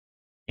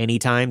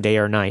 Anytime, day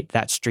or night,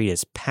 that street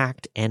is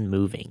packed and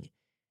moving,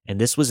 and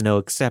this was no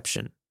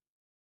exception.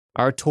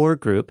 Our tour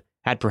group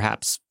had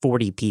perhaps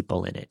 40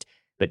 people in it,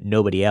 but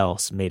nobody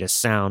else made a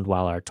sound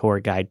while our tour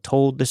guide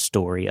told the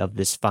story of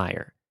this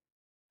fire.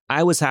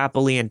 I was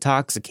happily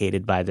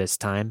intoxicated by this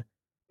time,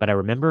 but I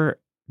remember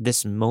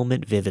this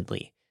moment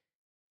vividly.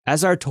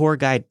 As our tour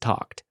guide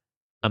talked,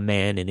 a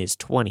man in his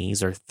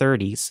 20s or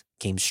 30s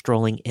came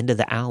strolling into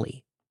the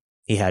alley.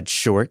 He had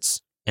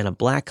shorts and a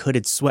black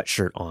hooded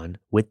sweatshirt on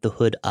with the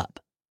hood up.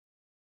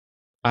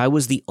 I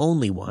was the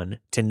only one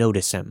to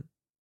notice him.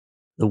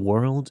 The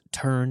world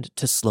turned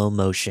to slow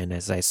motion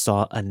as I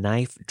saw a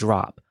knife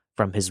drop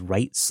from his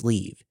right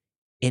sleeve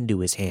into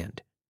his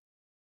hand.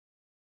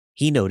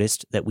 He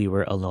noticed that we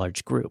were a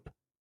large group.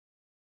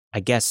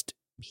 I guessed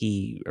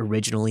he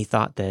originally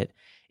thought that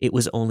it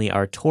was only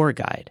our tour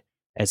guide,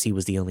 as he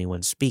was the only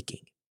one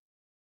speaking.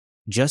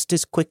 Just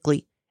as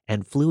quickly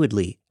and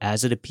fluidly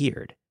as it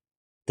appeared,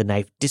 the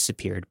knife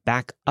disappeared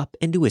back up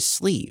into his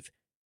sleeve,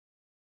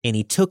 and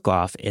he took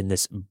off in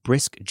this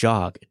brisk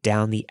jog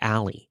down the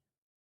alley.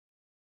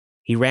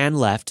 He ran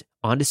left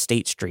onto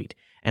State Street,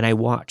 and I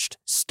watched,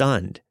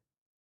 stunned,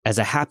 as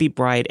a happy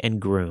bride and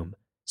groom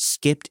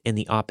skipped in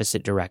the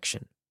opposite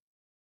direction.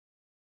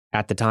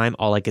 At the time,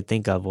 all I could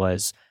think of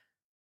was,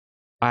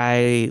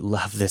 I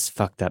love this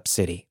fucked up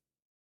city.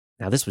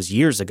 Now, this was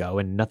years ago,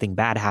 and nothing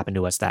bad happened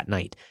to us that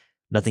night.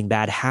 Nothing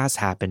bad has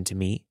happened to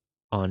me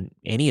on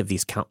any of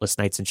these countless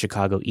nights in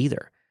Chicago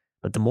either.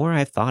 But the more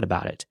I thought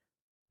about it,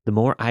 the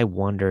more I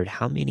wondered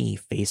how many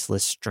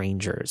faceless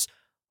strangers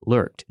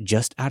lurked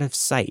just out of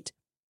sight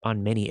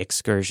on many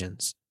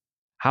excursions.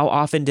 How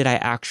often did I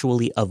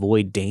actually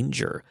avoid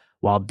danger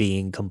while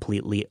being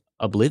completely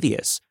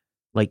oblivious,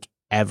 like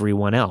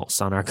everyone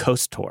else on our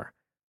ghost tour?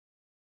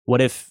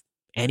 What if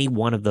any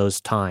one of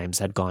those times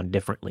had gone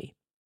differently?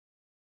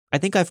 I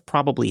think I've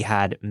probably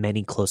had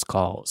many close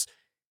calls,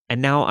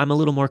 and now I'm a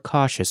little more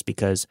cautious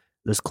because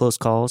those close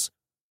calls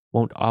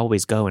won't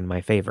always go in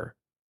my favor.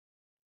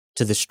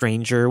 To the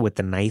stranger with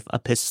the knife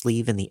up his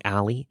sleeve in the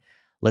alley,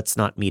 let's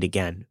not meet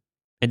again.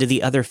 And to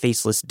the other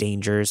faceless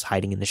dangers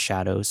hiding in the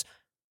shadows,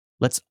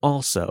 let's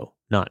also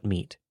not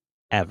meet,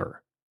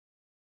 ever.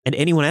 And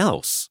anyone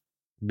else,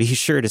 be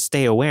sure to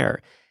stay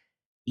aware,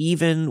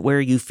 even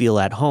where you feel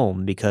at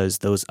home, because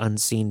those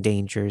unseen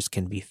dangers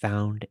can be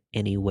found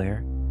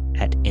anywhere,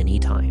 at any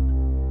time.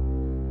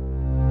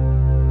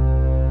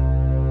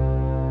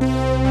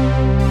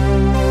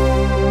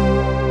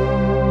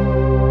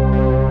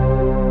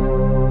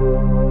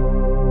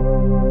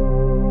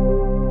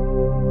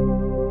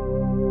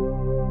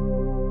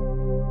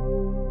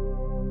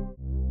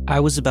 I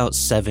was about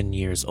 7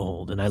 years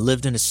old, and I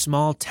lived in a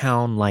small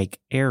town-like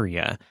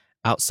area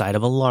outside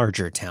of a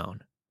larger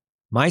town.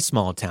 My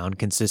small town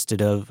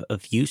consisted of a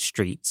few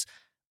streets,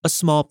 a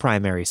small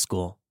primary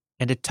school,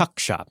 and a tuck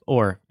shop,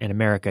 or in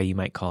America you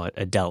might call it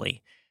a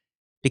deli.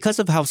 Because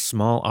of how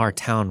small our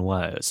town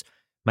was,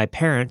 my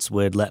parents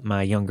would let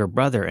my younger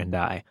brother and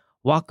I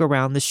walk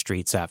around the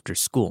streets after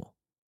school.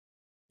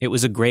 It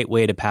was a great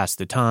way to pass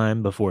the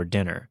time before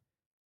dinner.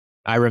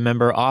 I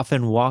remember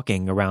often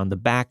walking around the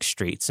back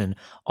streets and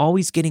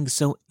always getting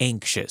so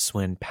anxious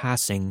when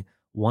passing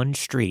one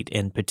street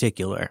in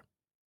particular.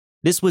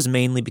 This was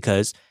mainly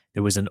because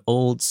there was an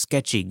old,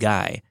 sketchy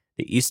guy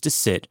that used to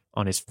sit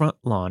on his front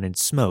lawn and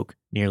smoke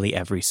nearly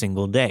every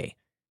single day.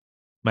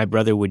 My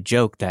brother would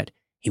joke that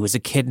he was a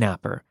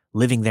kidnapper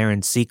living there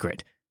in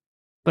secret,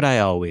 but I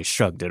always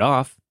shrugged it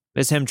off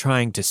as him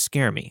trying to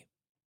scare me.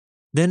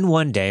 Then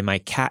one day my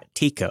cat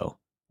Tico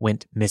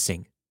went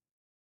missing.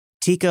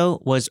 Tico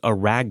was a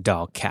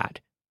ragdoll cat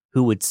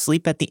who would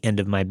sleep at the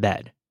end of my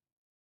bed.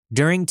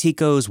 During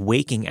Tico's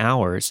waking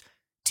hours,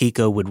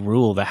 Tico would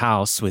rule the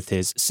house with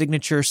his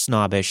signature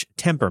snobbish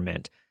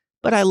temperament,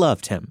 but I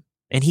loved him,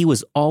 and he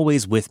was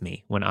always with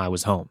me when I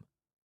was home.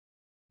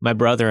 My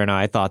brother and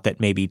I thought that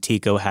maybe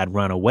Tico had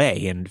run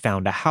away and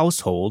found a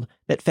household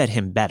that fed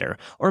him better,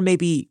 or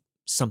maybe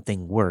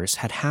something worse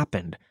had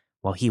happened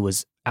while he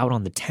was out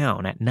on the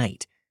town at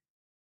night.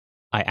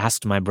 I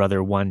asked my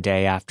brother one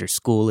day after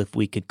school if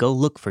we could go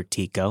look for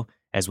Tico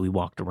as we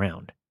walked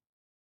around.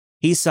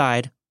 He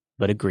sighed,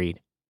 but agreed.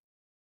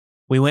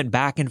 We went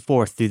back and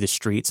forth through the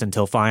streets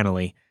until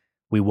finally,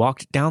 we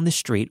walked down the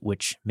street,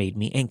 which made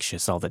me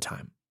anxious all the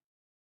time.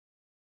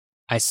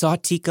 I saw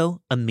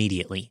Tico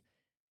immediately.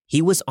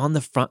 He was on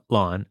the front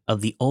lawn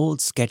of the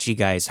old sketchy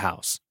guy's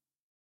house.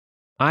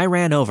 I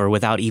ran over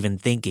without even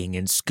thinking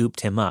and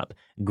scooped him up,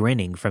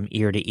 grinning from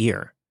ear to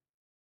ear.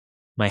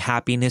 My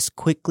happiness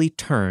quickly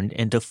turned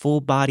into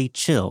full-body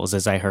chills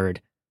as I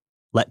heard,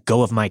 "Let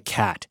go of my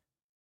cat,"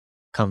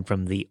 come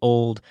from the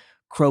old,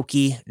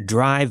 croaky,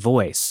 dry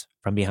voice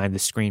from behind the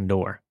screen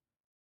door.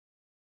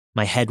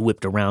 My head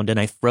whipped around and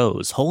I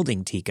froze,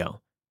 holding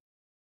Tico.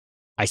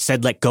 "I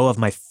said let go of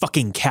my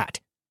fucking cat,"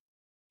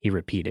 he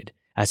repeated,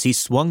 as he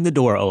swung the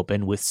door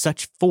open with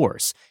such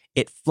force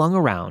it flung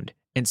around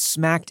and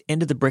smacked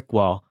into the brick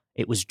wall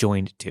it was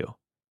joined to.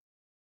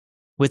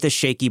 With a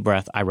shaky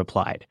breath, I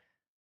replied,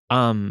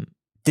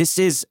 This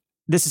is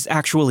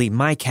actually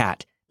my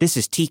cat. This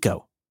is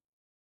Tico."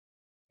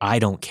 "I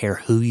don't care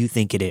who you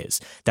think it is.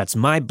 That's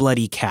my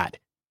bloody cat.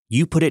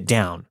 You put it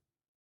down."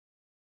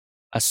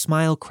 A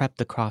smile crept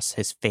across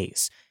his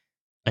face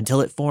until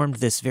it formed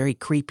this very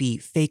creepy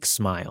fake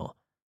smile,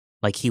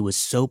 like he was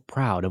so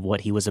proud of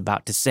what he was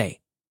about to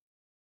say.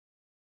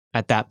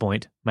 At that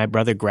point, my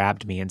brother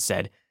grabbed me and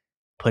said,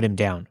 "Put him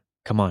down.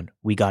 Come on,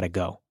 we gotta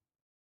go."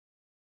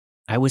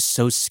 I was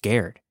so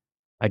scared.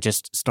 I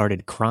just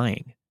started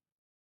crying.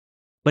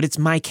 "But it's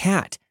my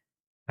cat,"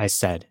 I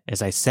said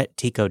as I set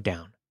Tico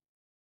down.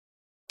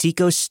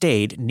 Tico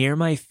stayed near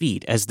my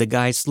feet as the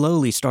guy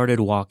slowly started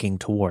walking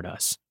toward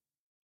us.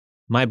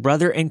 My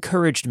brother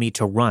encouraged me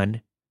to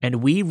run,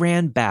 and we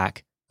ran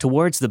back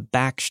towards the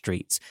back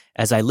streets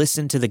as I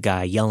listened to the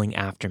guy yelling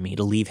after me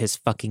to leave his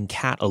fucking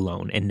cat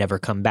alone and never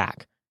come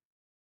back.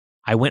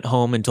 I went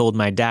home and told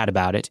my dad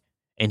about it,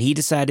 and he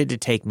decided to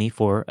take me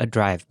for a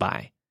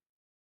drive-by.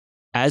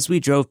 As we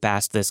drove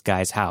past this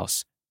guy's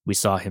house, we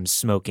saw him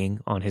smoking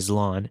on his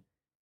lawn,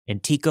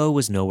 and Tico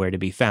was nowhere to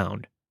be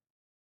found.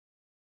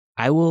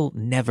 I will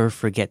never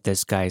forget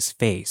this guy's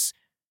face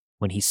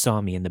when he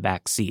saw me in the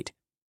back seat.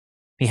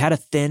 He had a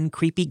thin,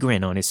 creepy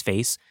grin on his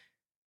face,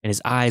 and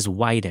his eyes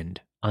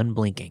widened,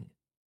 unblinking.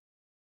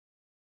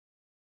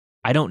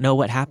 I don't know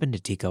what happened to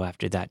Tico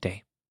after that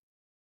day.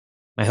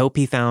 I hope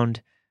he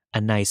found a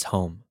nice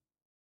home.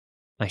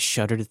 I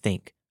shudder to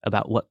think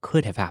about what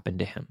could have happened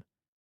to him.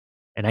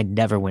 And I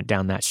never went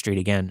down that street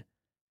again.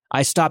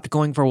 I stopped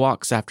going for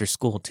walks after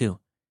school, too.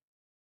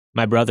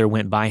 My brother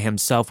went by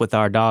himself with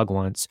our dog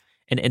once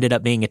and ended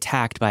up being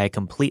attacked by a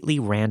completely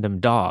random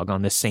dog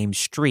on the same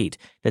street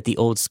that the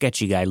old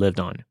sketchy guy lived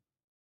on.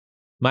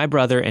 My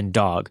brother and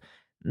dog,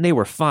 they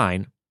were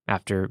fine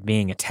after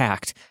being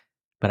attacked,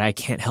 but I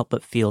can't help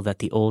but feel that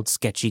the old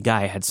sketchy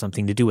guy had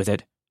something to do with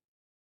it.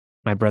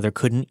 My brother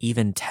couldn't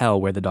even tell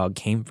where the dog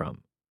came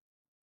from.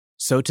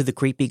 So to the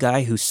creepy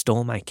guy who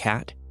stole my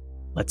cat,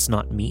 let's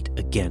not meet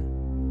again.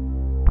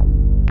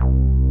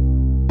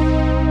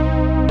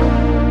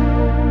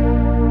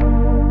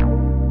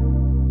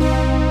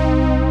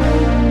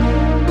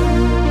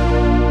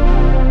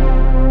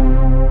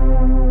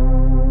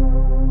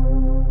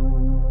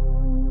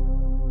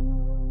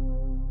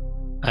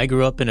 I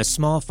grew up in a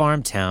small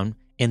farm town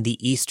in the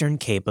eastern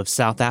Cape of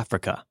South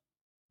Africa.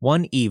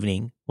 One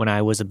evening, when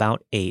I was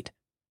about 8,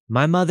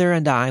 my mother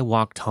and I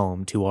walked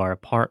home to our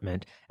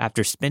apartment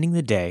after spending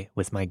the day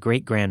with my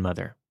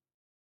great-grandmother.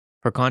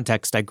 For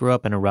context, I grew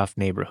up in a rough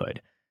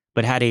neighborhood,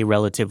 but had a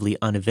relatively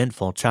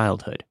uneventful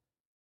childhood.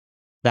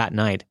 That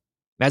night,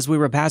 as we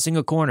were passing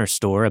a corner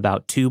store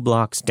about 2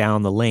 blocks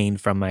down the lane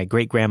from my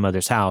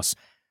great-grandmother's house,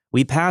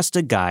 we passed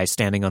a guy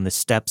standing on the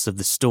steps of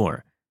the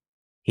store.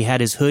 He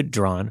had his hood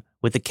drawn,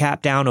 with the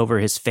cap down over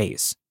his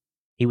face.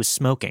 He was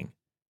smoking.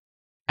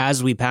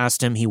 As we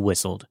passed him, he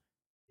whistled.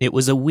 It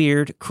was a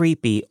weird,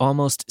 creepy,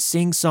 almost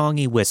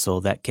sing-songy whistle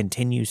that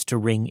continues to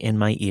ring in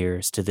my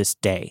ears to this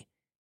day.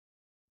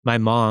 My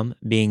mom,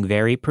 being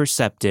very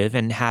perceptive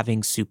and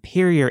having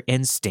superior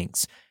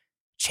instincts,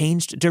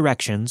 changed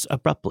directions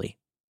abruptly.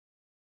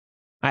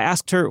 I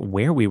asked her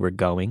where we were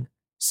going,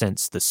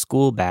 since the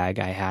school bag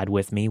I had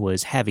with me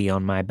was heavy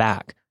on my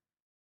back.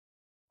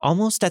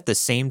 Almost at the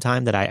same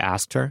time that I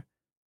asked her,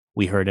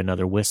 we heard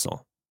another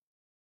whistle.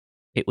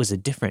 It was a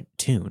different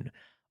tune,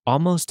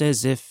 almost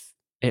as if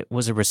it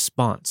was a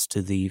response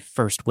to the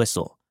first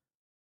whistle.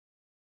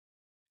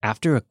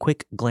 After a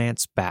quick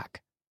glance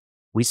back,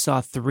 we saw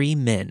 3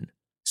 men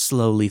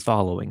slowly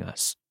following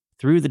us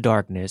through the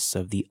darkness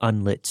of the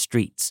unlit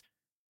streets.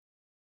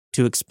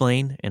 To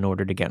explain, in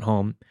order to get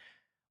home,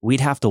 we'd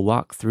have to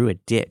walk through a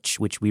ditch,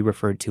 which we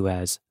referred to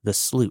as the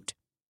sloot.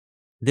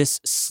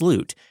 This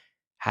sloot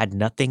had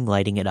nothing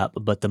lighting it up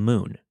but the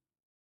moon.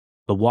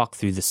 The walk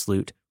through the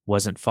sloot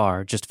wasn't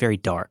far, just very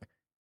dark.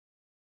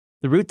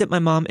 The route that my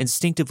mom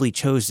instinctively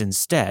chose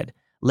instead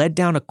led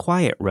down a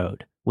quiet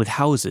road with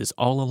houses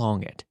all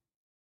along it.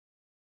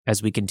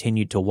 As we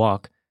continued to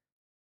walk,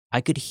 I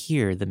could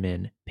hear the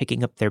men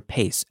picking up their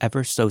pace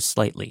ever so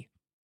slightly.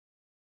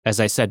 As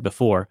I said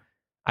before,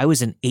 I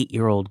was an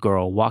 8-year-old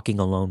girl walking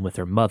alone with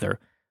her mother,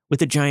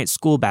 with a giant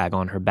school bag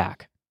on her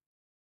back.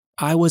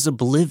 I was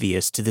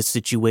oblivious to the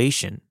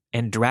situation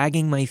and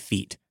dragging my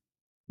feet.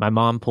 My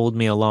mom pulled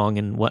me along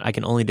in what I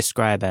can only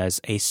describe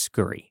as a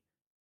scurry.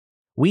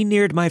 We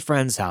neared my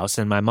friend's house,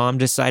 and my mom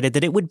decided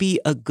that it would be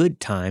a good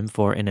time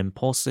for an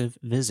impulsive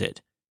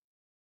visit.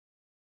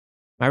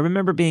 I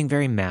remember being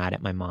very mad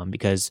at my mom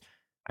because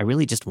I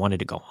really just wanted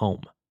to go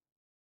home.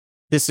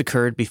 This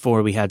occurred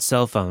before we had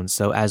cell phones,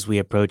 so as we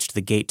approached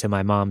the gate to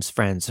my mom's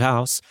friend's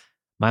house,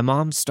 my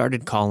mom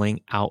started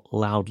calling out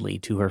loudly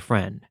to her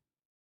friend.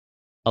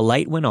 A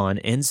light went on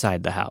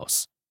inside the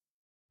house.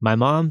 My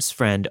mom's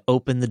friend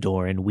opened the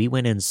door and we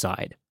went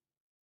inside.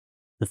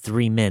 The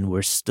 3 men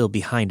were still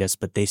behind us,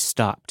 but they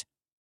stopped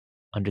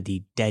under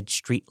the dead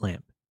street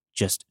lamp,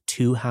 just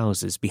 2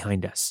 houses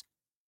behind us.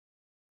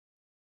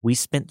 We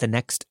spent the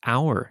next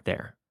hour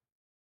there.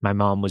 My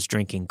mom was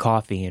drinking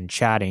coffee and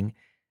chatting,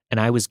 and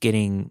I was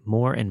getting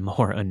more and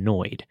more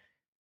annoyed.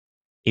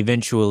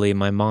 Eventually,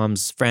 my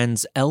mom's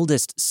friend's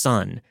eldest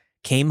son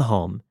came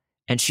home,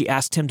 and she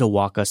asked him to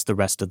walk us the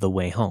rest of the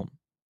way home.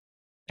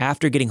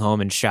 After getting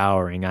home and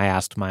showering, I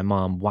asked my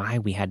mom why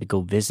we had to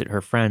go visit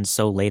her friends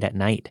so late at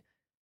night.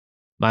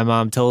 My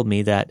mom told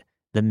me that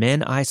the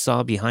men I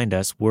saw behind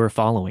us were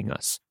following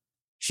us.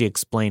 She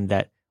explained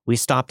that we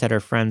stopped at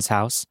her friend's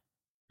house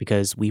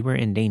because we were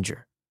in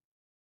danger.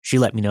 She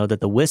let me know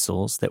that the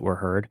whistles that were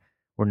heard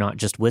were not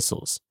just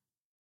whistles.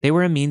 They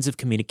were a means of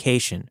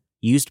communication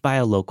used by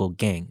a local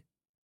gang.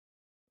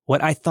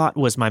 What I thought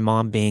was my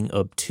mom being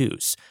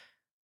obtuse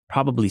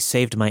probably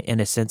saved my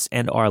innocence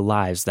and our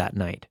lives that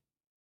night.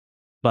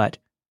 But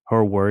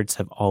her words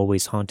have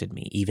always haunted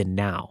me, even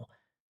now,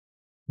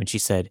 when she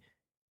said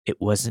it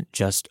wasn't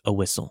just a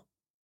whistle.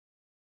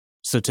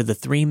 So to the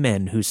 3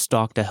 men who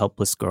stalked a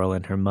helpless girl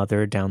and her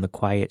mother down the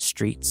quiet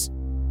streets,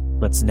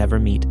 let's never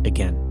meet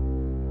again.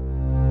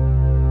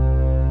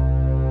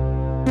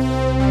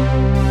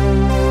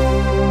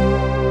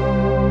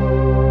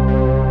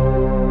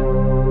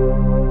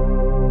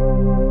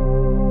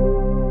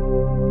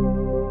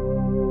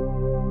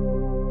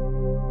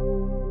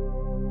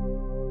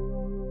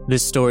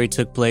 This story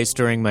took place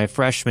during my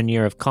freshman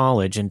year of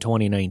college in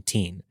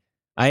 2019.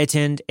 I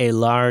attend a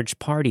large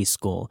party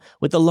school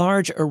with a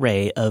large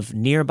array of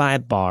nearby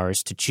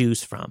bars to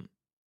choose from.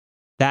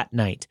 That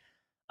night,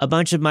 a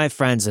bunch of my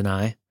friends and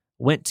I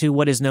went to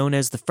what is known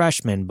as the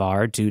freshman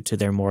bar due to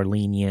their more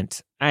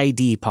lenient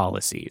ID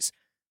policies.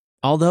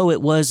 Although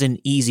it was an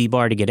easy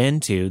bar to get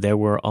into, there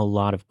were a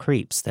lot of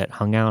creeps that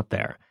hung out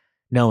there,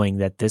 knowing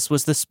that this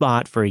was the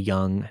spot for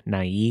young,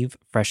 naive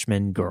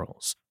freshman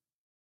girls.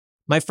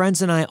 My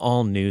friends and I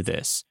all knew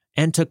this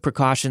and took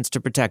precautions to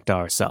protect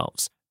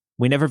ourselves.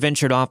 We never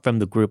ventured off from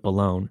the group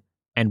alone,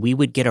 and we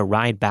would get a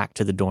ride back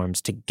to the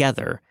dorms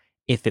together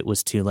if it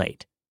was too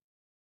late.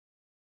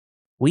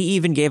 We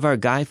even gave our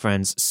guy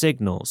friends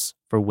signals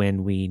for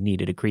when we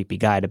needed a creepy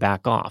guy to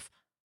back off.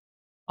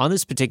 On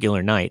this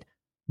particular night,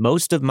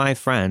 most of my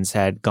friends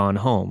had gone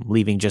home,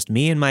 leaving just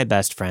me and my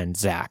best friend,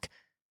 Zach.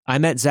 I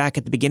met Zach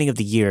at the beginning of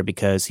the year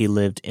because he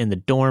lived in the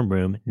dorm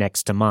room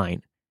next to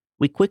mine.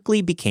 We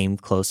quickly became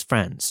close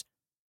friends.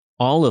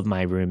 All of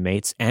my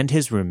roommates and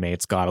his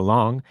roommates got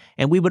along,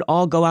 and we would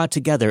all go out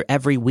together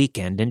every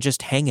weekend and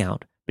just hang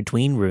out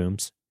between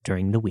rooms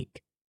during the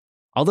week.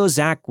 Although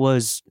Zach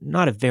was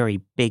not a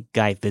very big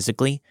guy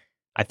physically,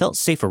 I felt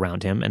safe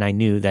around him, and I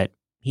knew that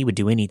he would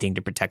do anything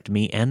to protect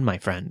me and my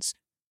friends.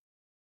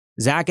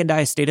 Zach and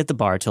I stayed at the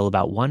bar till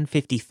about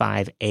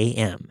 1:55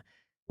 a.m.,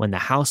 when the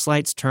house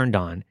lights turned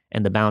on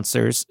and the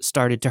bouncers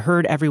started to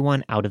herd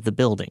everyone out of the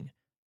building.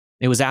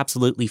 It was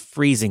absolutely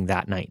freezing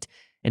that night,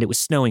 and it was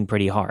snowing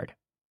pretty hard.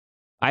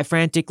 I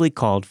frantically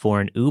called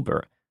for an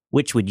Uber,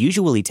 which would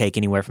usually take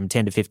anywhere from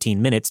 10 to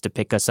 15 minutes to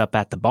pick us up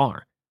at the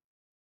bar.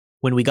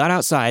 When we got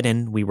outside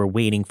and we were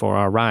waiting for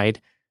our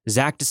ride,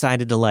 Zach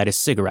decided to light a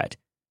cigarette.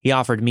 He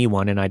offered me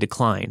one and I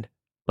declined,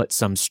 but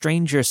some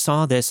stranger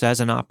saw this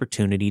as an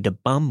opportunity to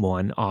bum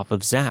one off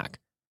of Zach.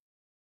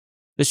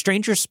 The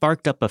stranger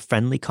sparked up a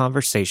friendly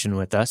conversation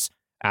with us,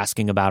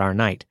 asking about our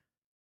night.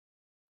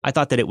 I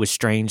thought that it was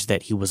strange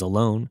that he was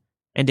alone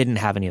and didn't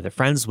have any other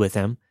friends with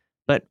him,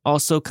 but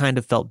also kind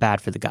of felt bad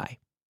for the guy.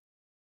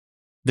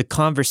 The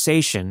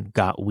conversation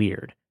got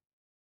weird.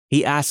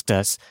 He asked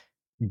us,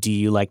 "Do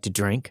you like to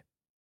drink?"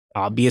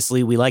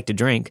 Obviously, we like to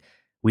drink.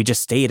 We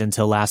just stayed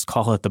until last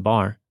call at the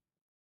bar.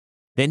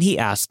 Then he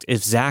asked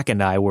if Zach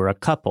and I were a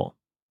couple.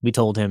 We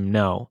told him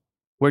no,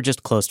 we're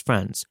just close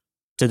friends.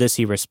 To this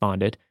he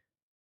responded,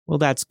 "Well,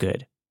 that's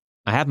good.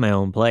 I have my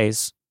own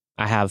place.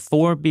 I have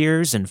 4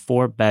 beers and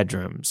 4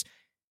 bedrooms.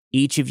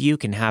 Each of you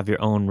can have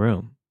your own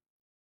room.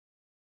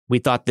 We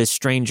thought this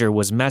stranger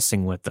was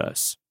messing with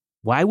us.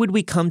 Why would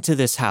we come to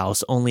this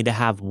house only to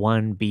have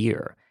 1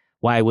 beer?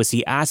 Why was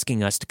he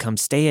asking us to come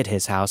stay at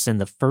his house in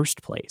the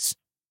first place?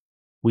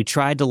 We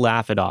tried to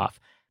laugh it off,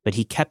 but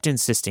he kept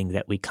insisting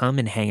that we come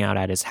and hang out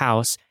at his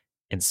house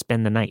and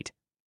spend the night.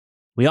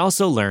 We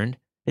also learned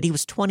that he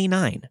was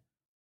 29,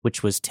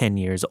 which was 10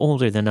 years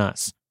older than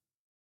us.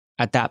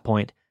 At that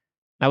point,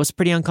 I was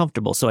pretty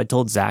uncomfortable, so I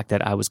told Zach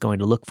that I was going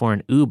to look for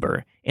an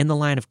Uber in the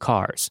line of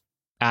cars,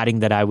 adding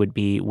that I would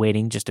be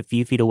waiting just a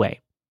few feet away.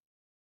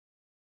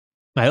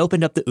 I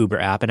opened up the Uber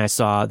app and I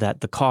saw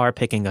that the car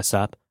picking us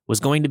up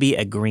was going to be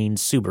a green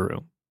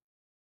Subaru.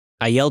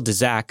 I yelled to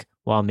Zach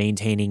while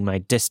maintaining my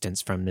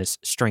distance from this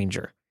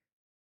stranger.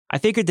 I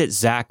figured that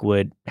Zach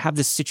would have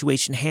this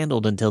situation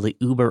handled until the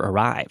Uber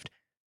arrived.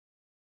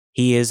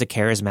 He is a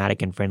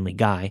charismatic and friendly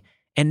guy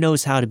and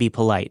knows how to be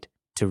polite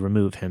to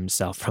remove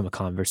himself from a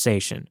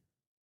conversation.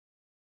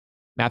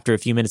 After a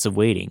few minutes of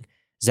waiting,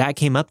 Zach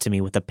came up to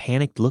me with a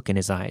panicked look in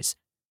his eyes.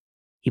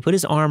 He put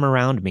his arm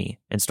around me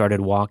and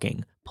started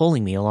walking,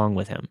 pulling me along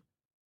with him.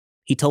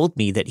 He told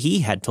me that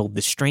he had told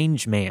the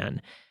strange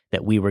man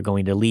that we were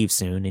going to leave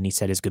soon, and he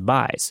said his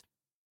goodbyes.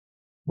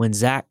 When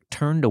Zach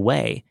turned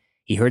away,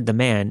 he heard the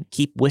man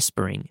keep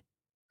whispering,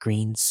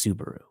 "Green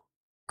Subaru,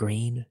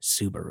 green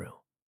Subaru,"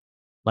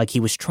 like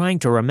he was trying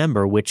to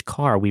remember which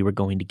car we were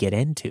going to get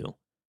into.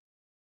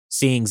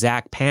 Seeing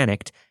Zach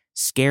panicked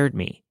scared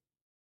me.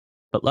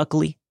 But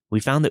luckily, we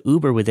found the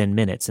Uber within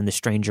minutes and the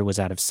stranger was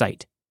out of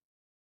sight.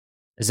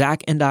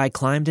 Zach and I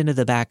climbed into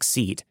the back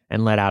seat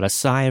and let out a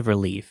sigh of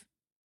relief,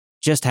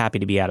 just happy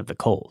to be out of the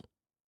cold.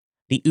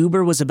 The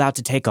Uber was about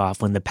to take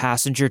off when the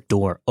passenger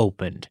door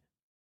opened.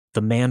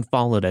 The man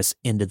followed us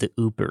into the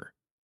Uber.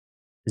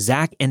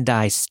 Zach and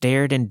I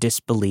stared in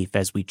disbelief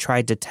as we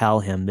tried to tell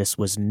him this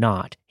was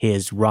not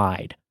his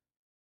ride.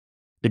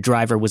 The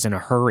driver was in a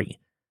hurry,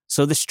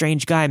 so the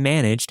strange guy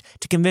managed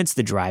to convince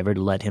the driver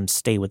to let him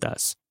stay with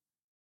us.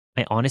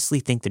 I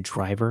honestly think the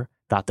driver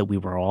thought that we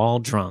were all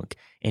drunk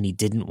and he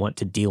didn't want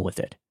to deal with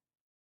it.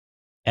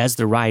 As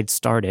the ride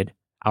started,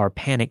 our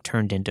panic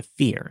turned into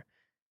fear.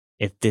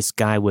 If this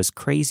guy was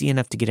crazy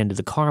enough to get into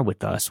the car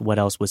with us, what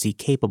else was he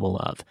capable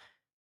of?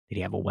 Did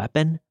he have a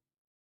weapon?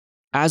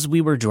 As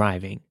we were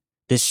driving,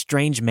 this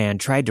strange man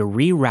tried to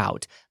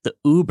reroute the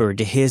Uber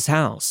to his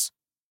house.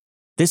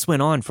 This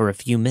went on for a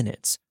few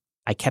minutes.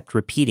 I kept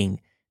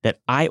repeating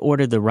that I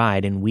ordered the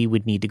ride and we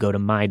would need to go to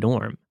my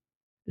dorm.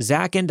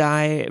 Zach and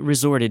I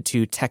resorted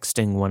to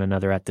texting one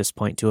another at this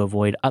point to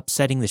avoid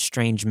upsetting the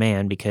strange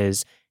man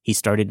because he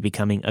started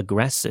becoming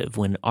aggressive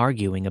when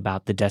arguing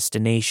about the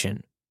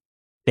destination.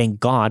 Thank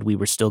God we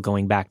were still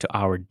going back to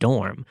our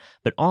dorm,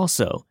 but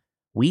also,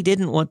 we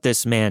didn't want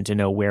this man to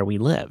know where we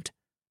lived.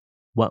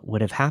 What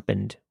would have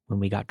happened when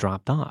we got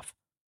dropped off?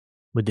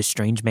 Would the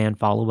strange man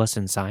follow us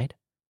inside?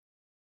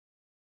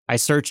 I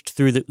searched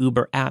through the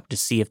Uber app to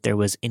see if there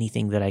was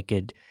anything that I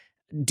could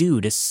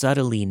do to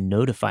subtly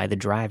notify the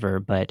driver,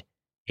 but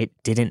it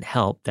didn't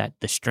help that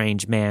the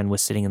strange man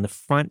was sitting in the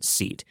front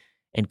seat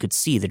and could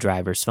see the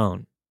driver's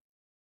phone.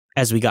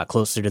 As we got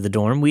closer to the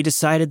dorm, we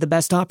decided the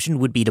best option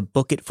would be to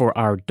book it for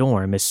our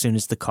dorm as soon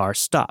as the car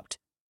stopped.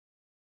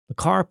 The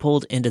car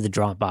pulled into the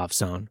drop-off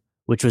zone,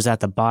 which was at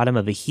the bottom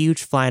of a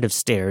huge flight of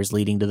stairs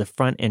leading to the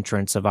front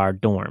entrance of our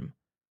dorm.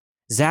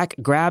 Zach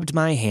grabbed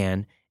my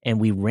hand and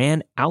we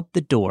ran out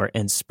the door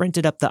and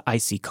sprinted up the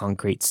icy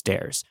concrete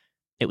stairs.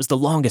 It was the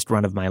longest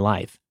run of my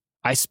life.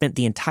 I spent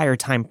the entire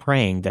time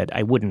praying that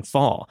I wouldn't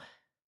fall,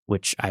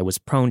 which I was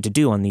prone to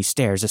do on these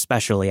stairs,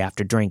 especially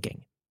after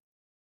drinking.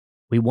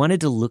 We wanted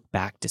to look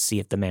back to see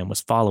if the man was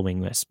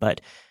following us,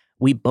 but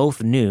we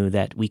both knew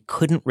that we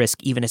couldn't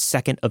risk even a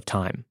second of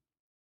time.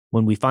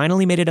 When we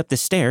finally made it up the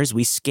stairs,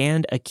 we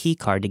scanned a key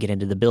card to get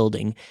into the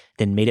building,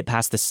 then made it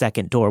past the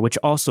second door, which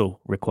also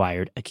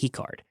required a key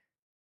card.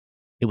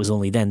 It was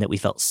only then that we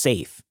felt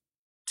safe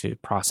to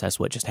process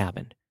what just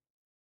happened.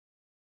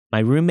 My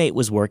roommate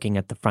was working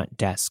at the front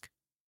desk,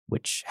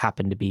 which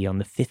happened to be on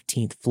the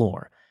 15th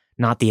floor,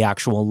 not the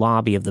actual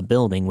lobby of the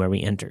building where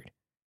we entered.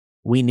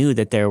 We knew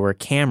that there were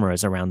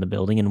cameras around the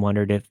building and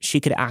wondered if she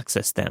could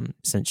access them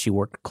since she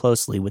worked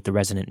closely with the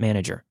resident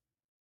manager.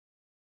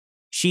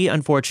 She,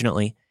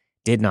 unfortunately,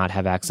 did not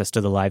have access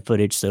to the live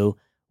footage, so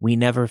we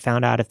never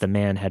found out if the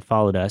man had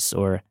followed us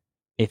or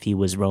if he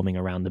was roaming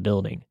around the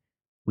building.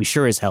 We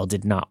sure as hell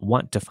did not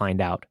want to find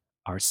out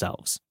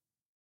ourselves.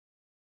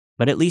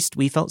 But at least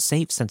we felt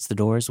safe since the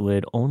doors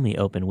would only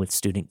open with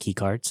student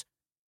keycards.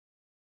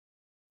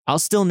 I'll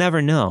still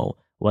never know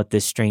what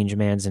this strange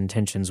man's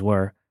intentions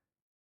were.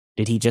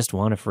 Did he just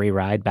want a free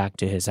ride back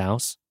to his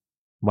house?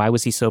 Why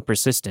was he so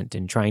persistent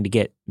in trying to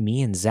get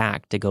me and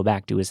Zach to go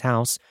back to his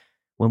house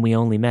when we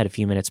only met a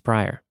few minutes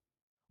prior?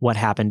 What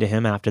happened to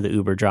him after the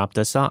Uber dropped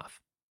us off?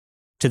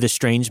 To the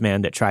strange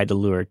man that tried to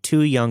lure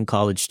 2 young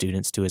college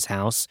students to his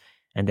house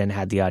and then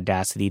had the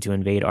audacity to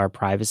invade our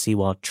privacy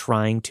while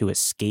trying to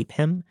escape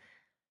him?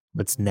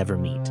 Let's never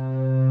meet.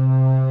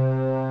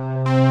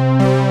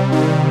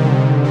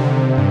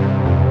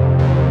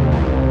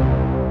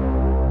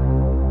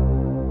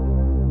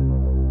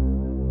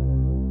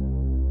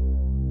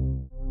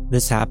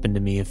 This happened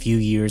to me a few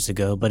years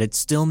ago, but it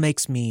still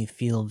makes me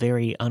feel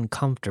very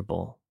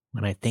uncomfortable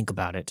when I think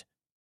about it.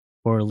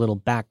 For a little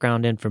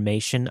background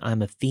information,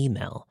 I'm a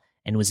female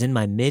and was in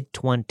my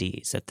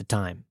mid-20s at the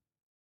time.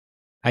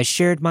 I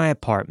shared my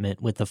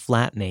apartment with a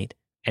flatmate,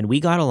 and we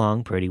got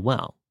along pretty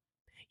well.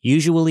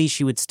 Usually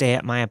she would stay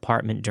at my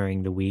apartment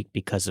during the week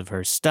because of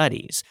her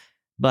studies,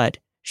 but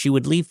she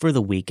would leave for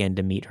the weekend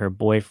to meet her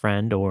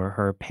boyfriend or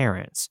her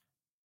parents.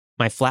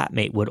 My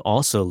flatmate would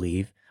also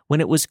leave when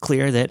it was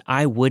clear that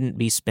I wouldn't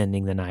be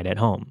spending the night at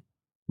home,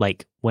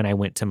 like when I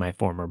went to my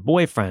former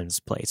boyfriend's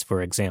place,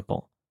 for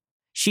example.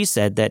 She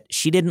said that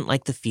she didn't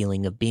like the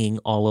feeling of being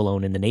all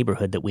alone in the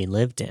neighborhood that we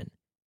lived in.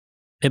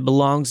 It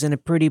belongs in a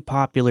pretty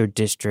popular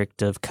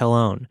district of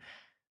Cologne,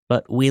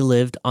 but we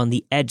lived on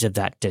the edge of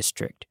that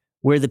district,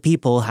 where the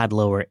people had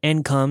lower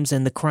incomes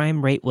and the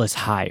crime rate was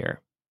higher.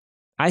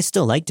 I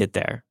still liked it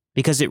there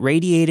because it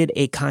radiated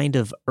a kind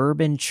of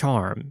urban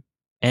charm,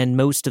 and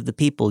most of the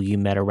people you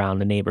met around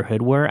the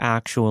neighborhood were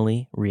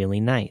actually really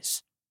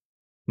nice.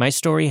 My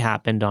story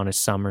happened on a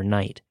summer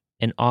night,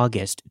 in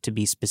August to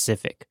be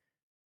specific.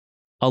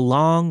 A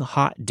long,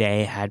 hot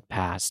day had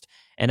passed,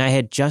 and I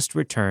had just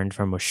returned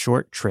from a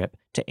short trip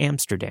to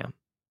Amsterdam.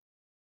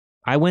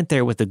 I went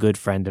there with a good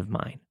friend of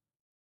mine.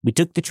 We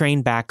took the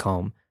train back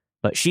home,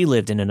 but she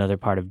lived in another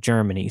part of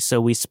Germany,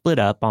 so we split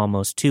up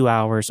almost 2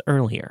 hours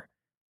earlier.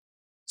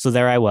 So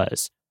there I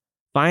was,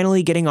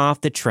 finally getting off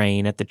the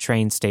train at the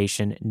train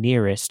station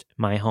nearest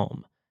my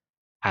home,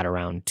 at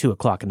around 2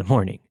 o'clock in the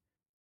morning.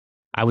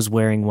 I was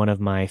wearing one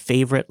of my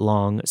favorite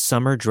long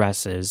summer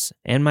dresses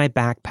and my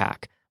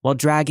backpack while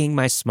dragging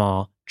my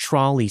small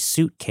trolley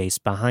suitcase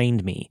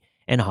behind me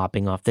and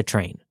hopping off the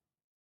train.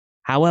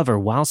 However,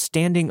 while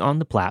standing on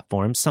the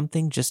platform,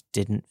 something just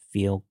didn't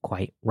feel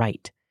quite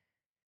right.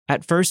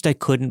 At first, I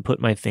couldn't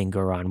put my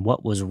finger on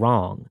what was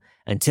wrong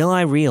until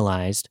I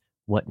realized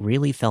what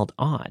really felt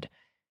odd.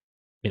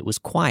 It was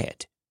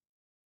quiet.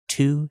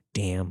 Too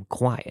damn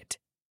quiet.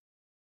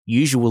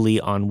 Usually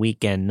on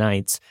weekend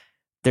nights,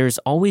 there's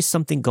always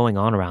something going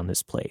on around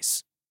this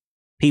place.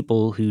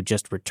 People who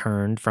just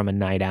returned from a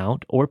night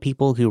out or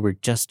people who were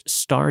just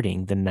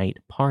starting the night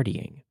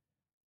partying.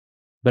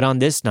 But on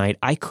this night,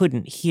 I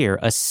couldn't hear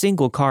a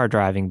single car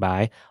driving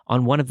by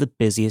on one of the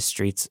busiest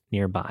streets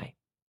nearby.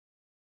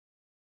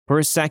 For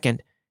a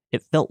second,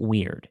 it felt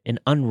weird and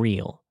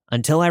unreal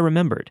until I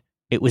remembered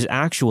it was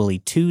actually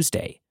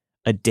Tuesday,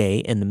 a day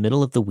in the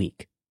middle of the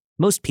week.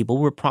 Most people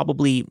were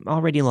probably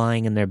already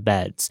lying in their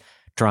beds,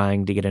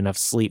 trying to get enough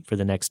sleep for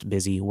the next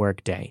busy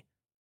workday.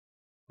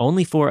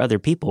 Only 4 other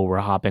people were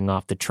hopping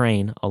off the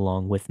train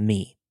along with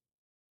me.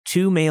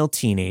 2 male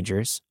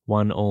teenagers,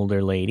 1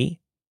 older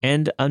lady,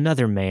 and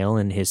another male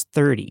in his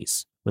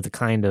 30s with a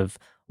kind of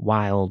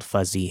wild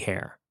fuzzy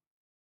hair.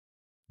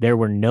 There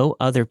were no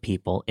other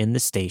people in the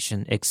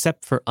station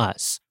except for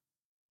us.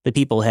 The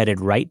people headed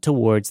right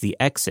towards the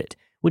exit,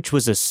 which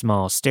was a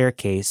small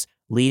staircase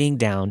leading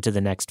down to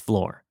the next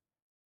floor.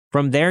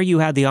 From there, you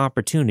had the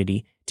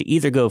opportunity to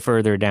either go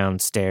further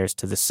downstairs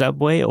to the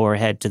subway or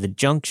head to the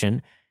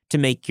junction to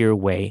make your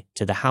way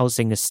to the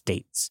housing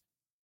estates.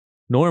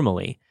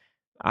 Normally,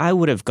 I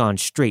would have gone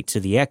straight to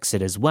the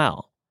exit as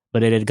well,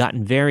 but it had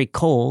gotten very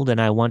cold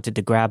and I wanted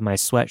to grab my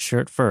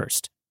sweatshirt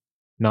first.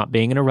 Not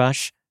being in a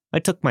rush, I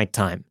took my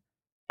time.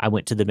 I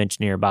went to the bench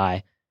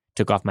nearby,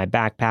 took off my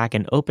backpack,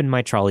 and opened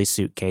my trolley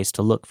suitcase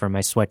to look for my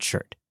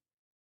sweatshirt.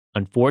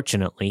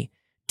 Unfortunately,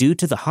 due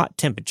to the hot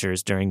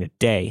temperatures during the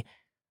day,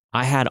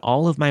 I had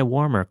all of my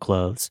warmer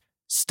clothes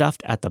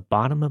stuffed at the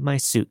bottom of my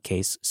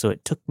suitcase, so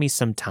it took me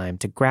some time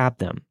to grab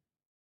them.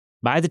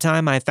 By the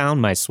time I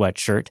found my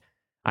sweatshirt,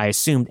 I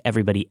assumed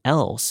everybody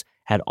else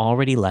had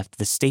already left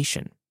the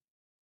station.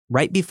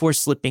 Right before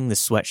slipping the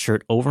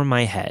sweatshirt over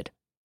my head,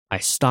 I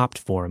stopped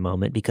for a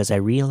moment because I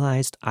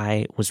realized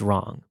I was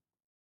wrong.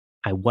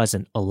 I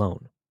wasn't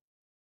alone.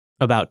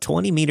 About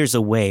 20 meters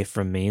away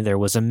from me, there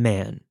was a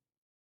man.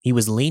 He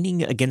was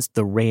leaning against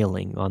the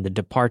railing on the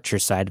departure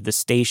side of the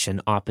station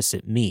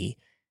opposite me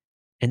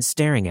and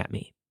staring at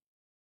me.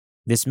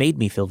 This made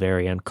me feel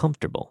very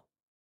uncomfortable.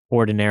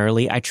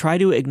 Ordinarily, I try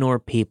to ignore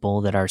people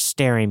that are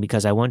staring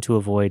because I want to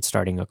avoid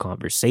starting a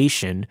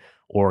conversation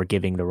or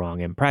giving the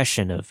wrong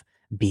impression of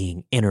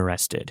being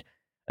interested,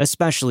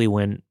 especially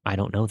when I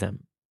don't know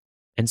them.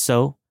 And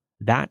so,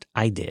 that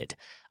I did.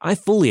 I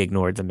fully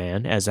ignored the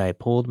man as I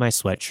pulled my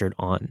sweatshirt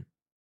on.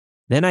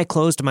 Then I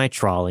closed my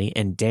trolley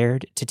and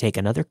dared to take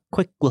another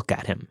quick look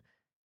at him.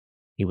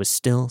 He was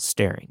still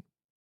staring,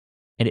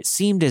 and it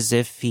seemed as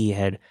if he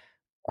had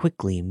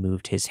quickly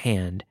moved his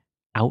hand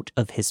out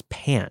of his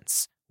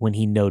pants when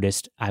he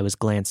noticed I was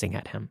glancing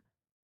at him.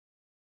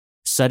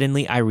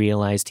 Suddenly, I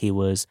realized he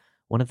was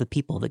one of the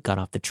people that got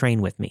off the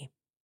train with me.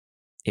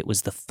 It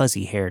was the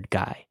fuzzy-haired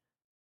guy.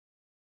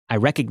 I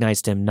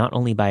recognized him not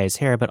only by his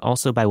hair, but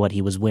also by what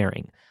he was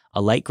wearing,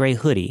 a light gray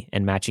hoodie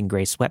and matching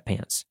gray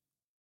sweatpants.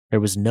 There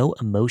was no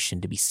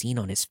emotion to be seen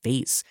on his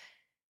face,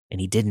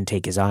 and he didn't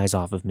take his eyes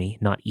off of me,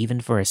 not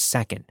even for a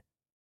second.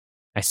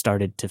 I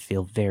started to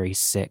feel very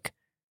sick.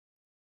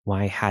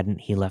 Why hadn't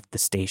he left the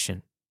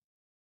station?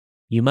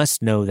 You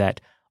must know that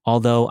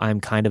although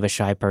I'm kind of a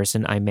shy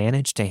person, I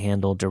manage to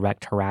handle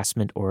direct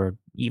harassment or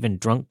even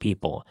drunk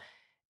people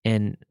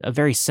in a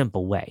very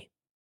simple way,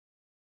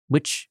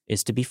 which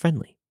is to be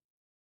friendly.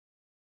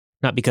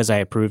 Not because I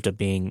approved of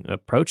being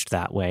approached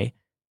that way,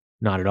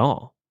 not at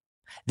all.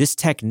 This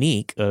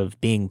technique of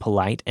being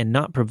polite and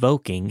not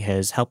provoking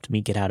has helped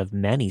me get out of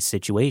many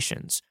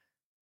situations.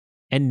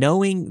 And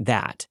knowing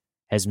that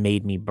has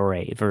made me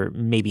brave, or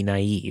maybe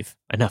naive,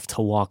 enough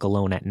to walk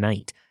alone at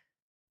night.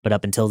 But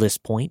up until this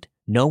point,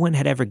 no one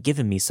had ever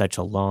given me such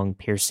a long,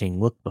 piercing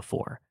look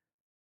before.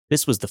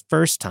 This was the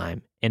first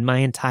time in my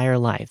entire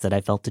life that I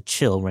felt a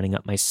chill running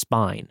up my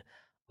spine,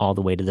 all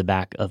the way to the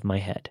back of my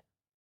head.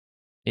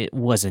 It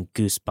wasn't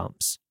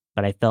goosebumps,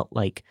 but I felt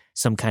like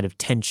some kind of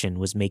tension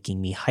was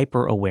making me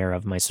hyper-aware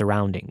of my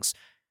surroundings,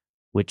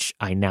 which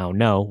I now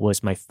know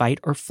was my fight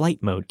or flight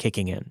mode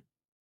kicking in.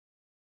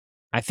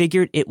 I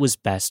figured it was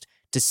best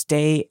to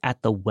stay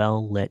at the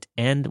well-lit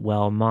and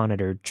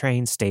well-monitored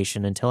train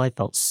station until I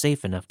felt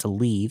safe enough to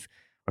leave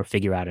or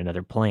figure out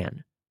another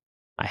plan.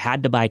 I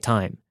had to buy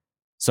time,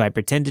 so I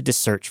pretended to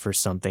search for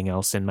something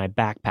else in my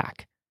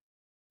backpack.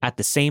 At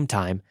the same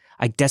time,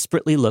 I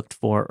desperately looked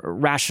for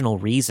rational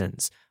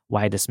reasons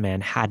why this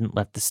man hadn't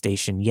left the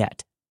station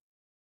yet.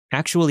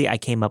 Actually, I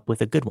came up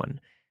with a good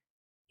one.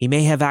 He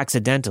may have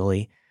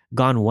accidentally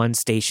gone one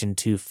station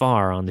too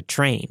far on the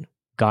train,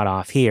 got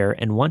off here,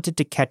 and wanted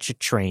to catch a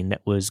train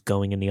that was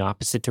going in the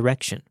opposite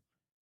direction.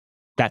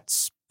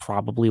 That's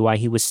probably why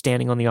he was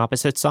standing on the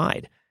opposite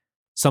side.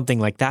 Something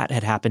like that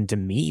had happened to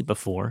me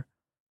before.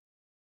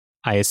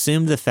 I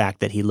assumed the fact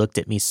that he looked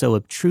at me so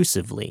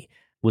obtrusively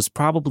was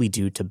probably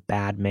due to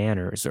bad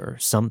manners or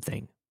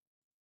something.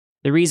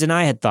 The reason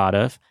I had thought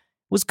of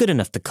was good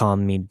enough to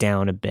calm me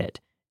down a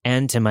bit,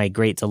 and to my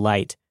great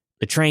delight,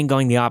 the train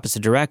going the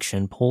opposite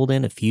direction pulled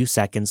in a few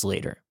seconds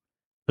later.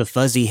 The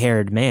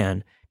fuzzy-haired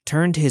man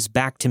turned his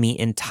back to me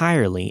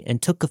entirely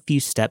and took a few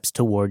steps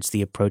towards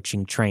the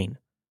approaching train.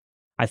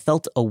 I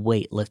felt a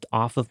weight lift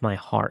off of my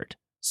heart,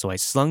 so I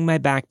slung my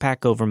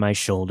backpack over my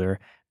shoulder,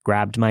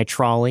 grabbed my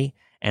trolley,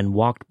 and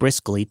walked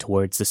briskly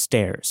towards the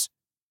stairs.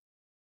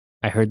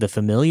 I heard the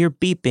familiar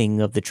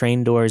beeping of the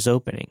train doors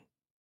opening.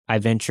 I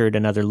ventured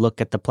another look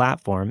at the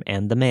platform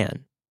and the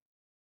man.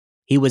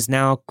 He was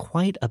now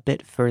quite a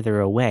bit further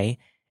away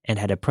and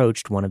had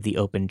approached one of the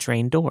open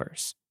train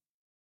doors.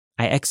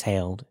 I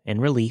exhaled in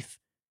relief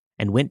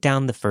and went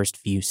down the first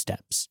few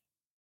steps.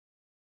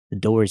 The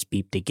doors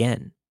beeped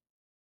again,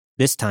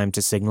 this time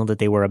to signal that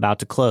they were about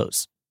to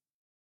close.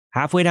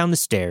 Halfway down the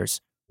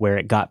stairs, where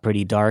it got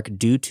pretty dark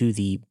due to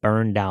the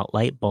burned-out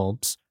light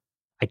bulbs,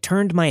 I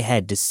turned my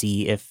head to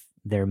see if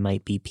there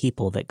might be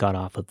people that got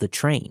off of the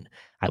train.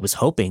 I was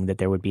hoping that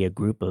there would be a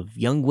group of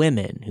young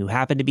women who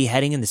happened to be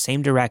heading in the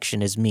same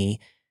direction as me,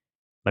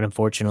 but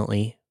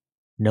unfortunately,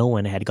 no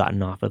one had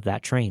gotten off of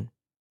that train.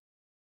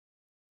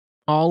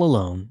 All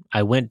alone,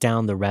 I went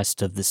down the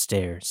rest of the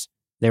stairs.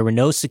 There were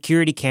no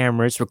security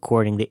cameras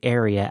recording the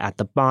area at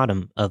the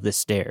bottom of the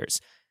stairs.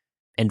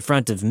 In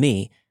front of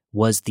me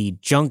was the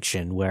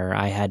junction where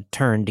I had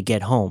turned to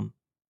get home.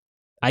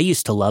 I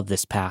used to love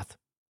this path.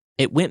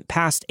 It went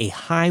past a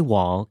high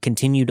wall,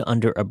 continued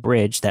under a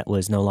bridge that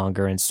was no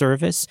longer in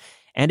service,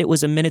 and it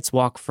was a minute's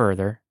walk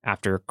further,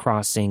 after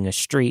crossing a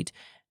street,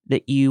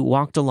 that you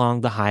walked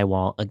along the high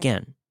wall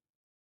again.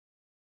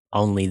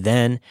 Only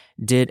then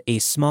did a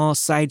small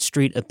side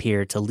street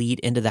appear to lead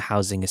into the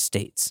housing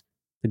estates.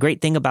 The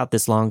great thing about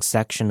this long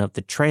section of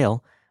the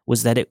trail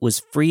was that it was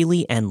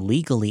freely and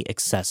legally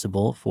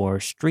accessible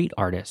for street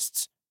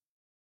artists.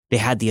 They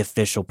had the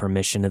official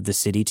permission of the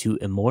city to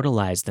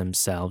immortalize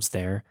themselves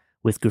there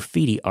with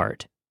graffiti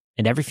art,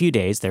 and every few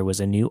days there was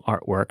a new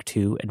artwork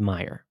to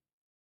admire.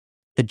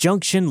 The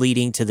junction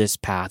leading to this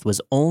path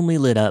was only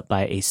lit up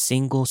by a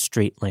single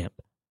street lamp.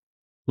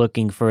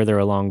 Looking further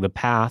along the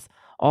path,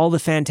 all the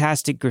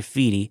fantastic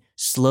graffiti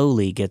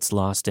slowly gets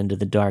lost into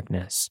the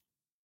darkness.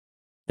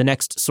 The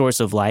next source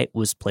of light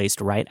was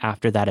placed right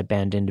after that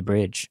abandoned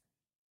bridge.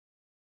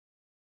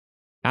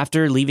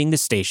 After leaving the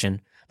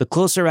station, the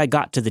closer I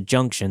got to the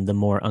junction, the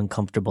more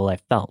uncomfortable I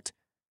felt.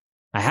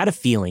 I had a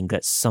feeling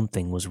that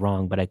something was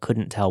wrong, but I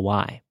couldn't tell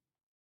why.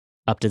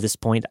 Up to this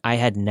point, I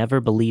had never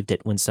believed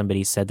it when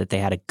somebody said that they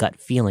had a gut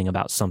feeling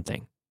about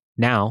something.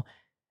 Now,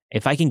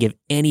 if I can give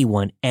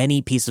anyone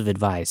any piece of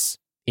advice,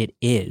 it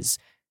is,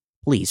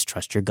 please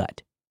trust your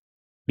gut.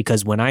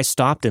 Because when I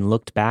stopped and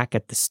looked back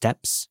at the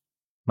steps,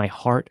 my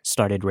heart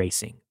started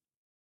racing.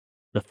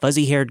 The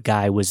fuzzy-haired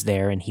guy was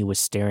there and he was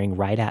staring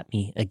right at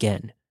me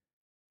again.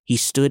 He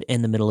stood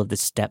in the middle of the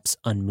steps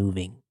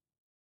unmoving.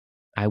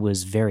 I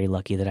was very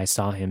lucky that I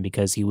saw him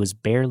because he was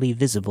barely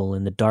visible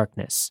in the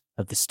darkness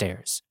of the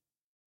stairs.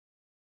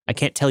 I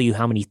can't tell you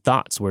how many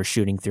thoughts were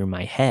shooting through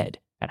my head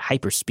at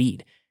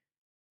hyperspeed.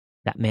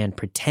 That man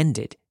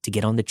pretended to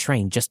get on the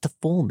train just to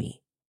fool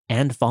me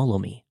and follow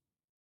me.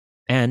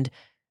 And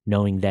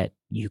knowing that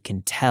you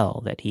can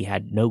tell that he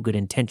had no good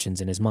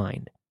intentions in his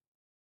mind,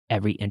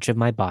 every inch of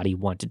my body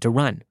wanted to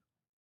run.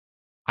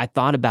 I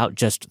thought about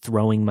just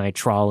throwing my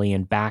trolley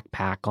and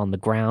backpack on the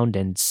ground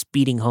and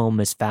speeding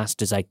home as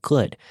fast as I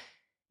could,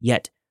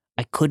 yet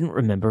I couldn't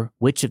remember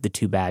which of the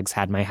two bags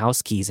had my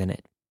house keys in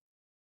it.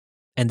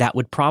 And that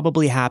would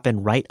probably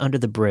happen right under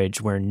the bridge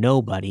where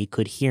nobody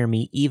could hear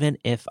me even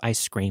if I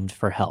screamed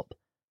for help.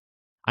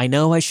 I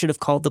know I should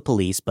have called the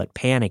police, but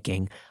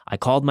panicking, I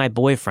called my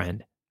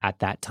boyfriend at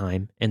that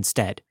time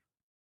instead.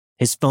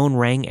 His phone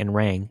rang and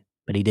rang,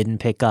 but he didn't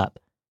pick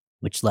up,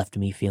 which left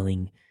me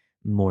feeling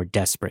more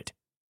desperate.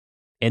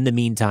 In the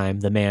meantime,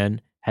 the man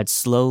had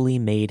slowly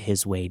made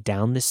his way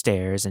down the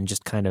stairs and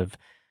just kind of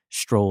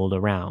strolled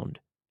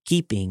around,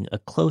 keeping a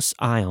close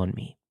eye on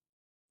me.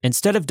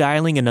 Instead of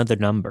dialing another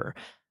number,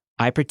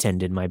 I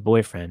pretended my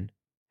boyfriend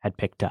had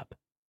picked up.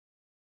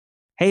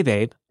 "Hey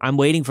babe, I'm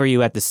waiting for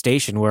you at the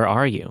station. Where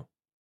are you?"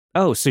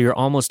 "Oh, so you're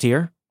almost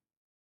here?"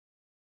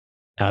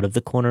 Out of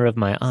the corner of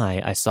my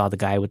eye, I saw the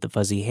guy with the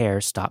fuzzy hair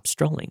stop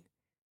strolling.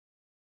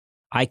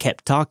 I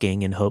kept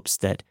talking in hopes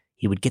that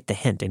he would get the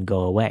hint and go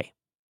away.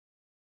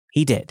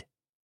 He did,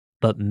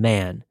 but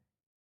man,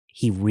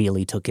 he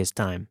really took his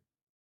time.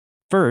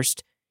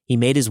 First, he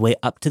made his way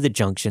up to the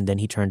junction, then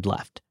he turned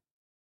left,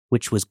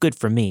 which was good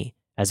for me,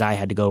 as I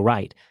had to go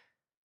right,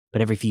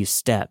 but every few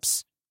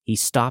steps, he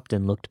stopped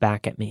and looked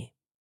back at me.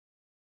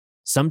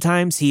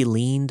 Sometimes he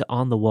leaned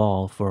on the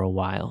wall for a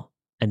while,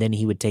 and then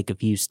he would take a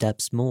few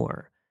steps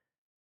more,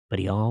 but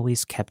he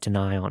always kept an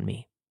eye on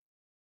me.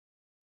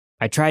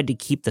 I tried to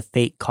keep the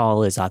fake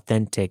call as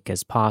authentic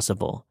as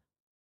possible.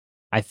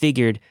 I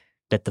figured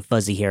that the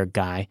fuzzy-haired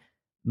guy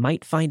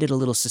might find it a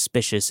little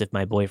suspicious if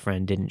my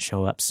boyfriend didn't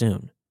show up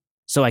soon.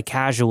 So I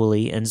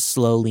casually and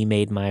slowly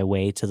made my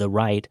way to the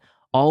right,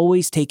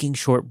 always taking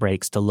short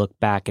breaks to look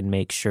back and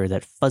make sure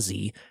that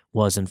Fuzzy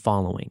wasn't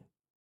following.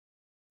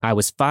 I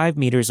was 5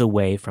 meters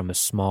away from a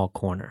small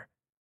corner.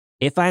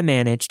 If I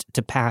managed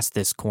to pass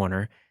this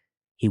corner,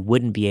 he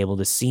wouldn't be able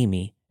to see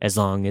me as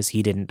long as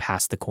he didn't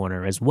pass the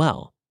corner as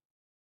well.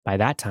 By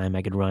that time,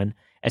 I could run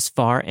as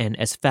far and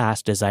as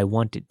fast as I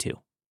wanted to.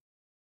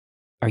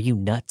 "Are you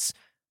nuts?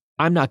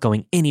 I'm not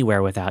going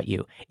anywhere without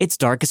you. It's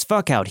dark as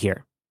fuck out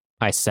here,"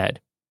 I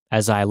said,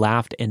 as I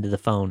laughed into the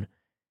phone,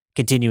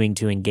 continuing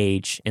to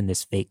engage in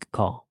this fake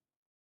call.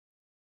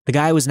 The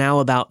guy was now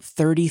about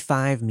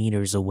 35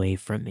 meters away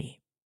from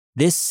me.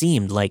 This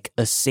seemed like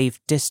a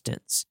safe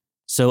distance,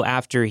 so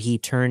after he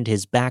turned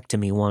his back to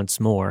me once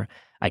more,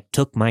 I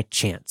took my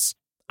chance.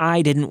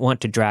 I didn't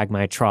want to drag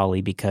my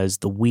trolley because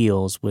the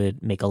wheels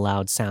would make a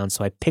loud sound,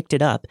 so I picked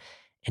it up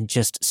and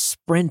just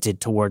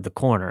sprinted toward the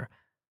corner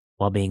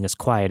while being as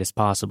quiet as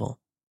possible.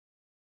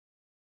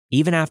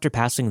 Even after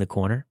passing the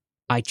corner,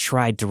 I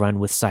tried to run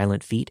with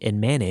silent feet and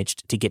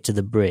managed to get to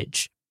the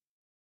bridge.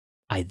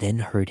 I then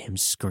heard him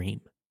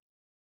scream,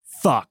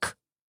 "Fuck!"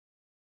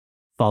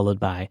 followed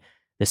by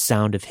the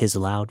sound of his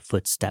loud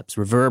footsteps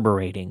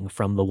reverberating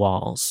from the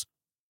walls.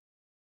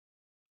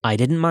 I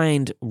didn't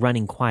mind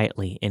running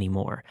quietly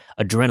anymore.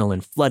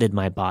 Adrenaline flooded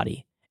my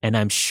body, and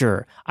I'm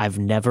sure I've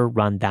never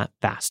run that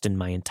fast in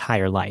my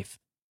entire life.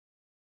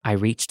 I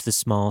reached the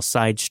small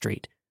side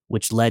street,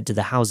 which led to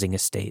the housing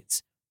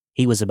estates.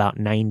 He was about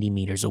 90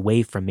 meters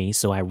away from me,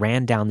 so I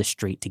ran down the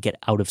street to get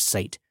out of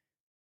sight.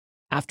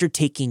 After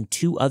taking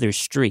 2 other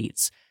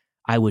streets,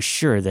 I was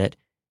sure that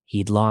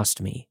he'd lost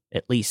me,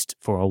 at least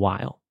for a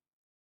while.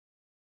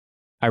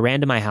 I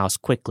ran to my house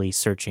quickly,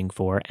 searching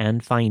for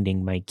and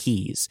finding my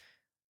keys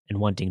and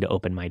wanting to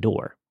open my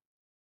door.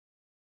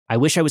 I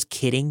wish I was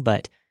kidding,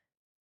 but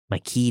my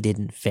key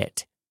didn't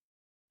fit.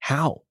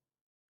 How?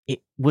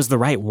 It was the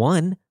right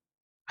one.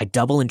 I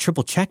double and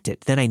triple checked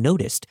it. Then I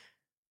noticed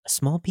a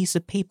small piece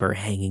of paper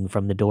hanging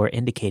from the door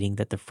indicating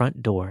that the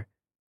front door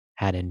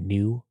had a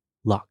new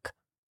lock.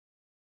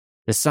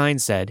 The sign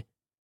said,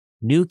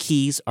 "New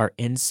keys are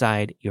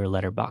inside your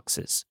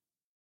letterboxes."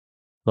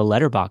 The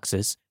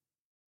letterboxes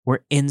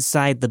were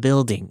inside the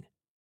building.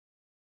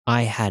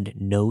 I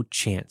had no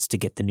chance to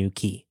get the new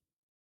key.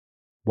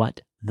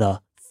 What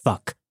the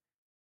fuck?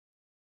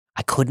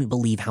 I couldn't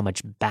believe how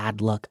much bad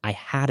luck I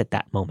had at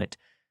that moment.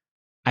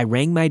 I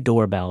rang my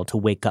doorbell to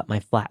wake up my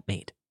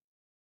flatmate.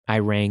 I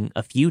rang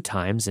a few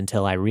times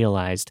until I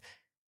realized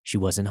she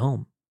wasn't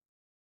home.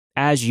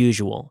 As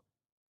usual,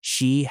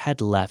 she had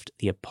left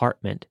the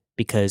apartment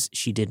because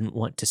she didn't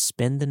want to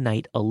spend the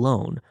night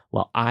alone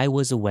while I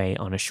was away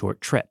on a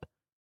short trip.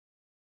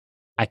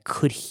 I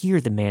could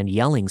hear the man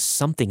yelling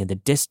something in the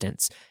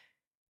distance,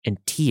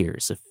 and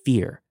tears of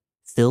fear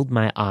filled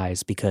my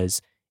eyes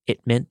because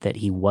it meant that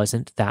he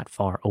wasn't that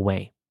far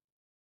away.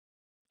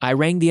 I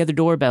rang the other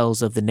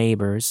doorbells of the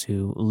neighbors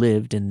who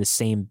lived in the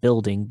same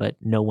building, but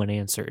no one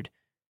answered,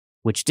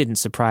 which didn't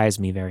surprise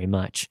me very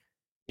much,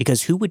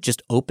 because who would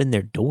just open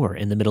their door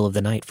in the middle of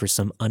the night for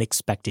some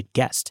unexpected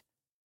guest?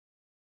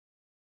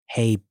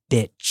 "Hey,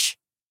 bitch,"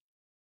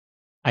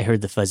 I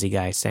heard the fuzzy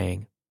guy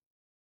saying.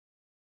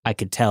 I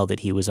could tell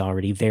that he was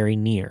already very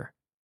near,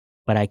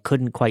 but I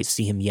couldn't quite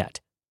see him yet.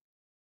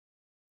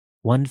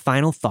 One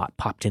final thought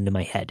popped into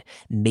my head.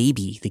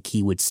 Maybe the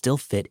key would still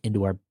fit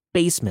into our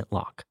basement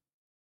lock.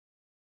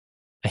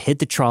 I hid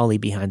the trolley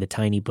behind the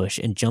tiny bush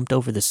and jumped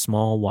over the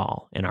small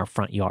wall in our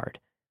front yard.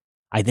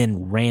 I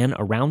then ran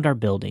around our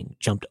building,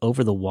 jumped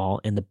over the wall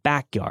in the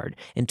backyard,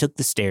 and took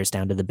the stairs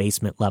down to the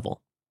basement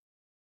level.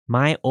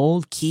 My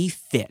old key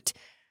fit,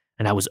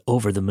 and I was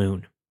over the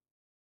moon.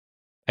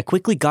 I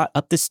quickly got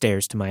up the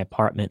stairs to my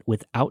apartment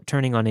without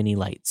turning on any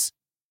lights.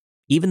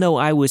 Even though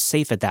I was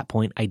safe at that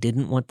point, I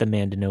didn't want the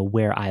man to know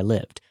where I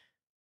lived.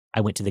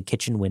 I went to the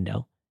kitchen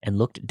window and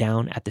looked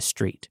down at the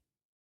street.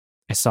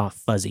 I saw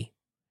Fuzzy.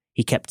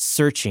 He kept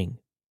searching,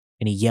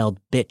 and he yelled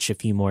bitch a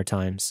few more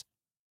times.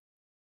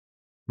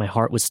 My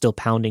heart was still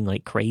pounding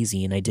like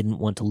crazy, and I didn't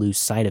want to lose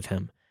sight of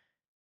him.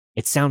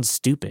 It sounds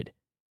stupid,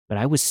 but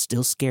I was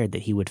still scared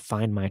that he would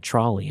find my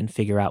trolley and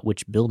figure out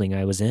which building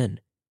I was in.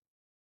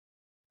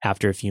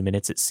 After a few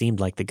minutes, it seemed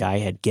like the guy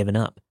had given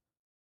up.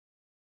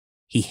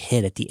 He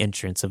hid at the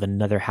entrance of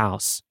another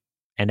house,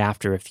 and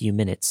after a few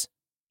minutes,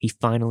 he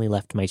finally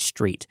left my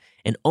street,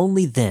 and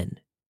only then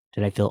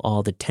did I feel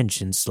all the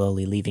tension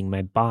slowly leaving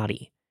my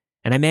body,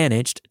 and I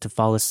managed to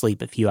fall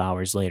asleep a few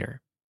hours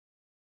later.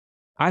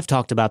 I've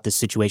talked about this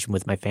situation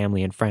with my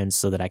family and friends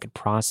so that I could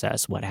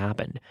process what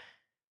happened.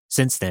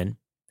 Since then,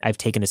 I've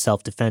taken a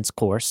self-defense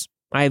course.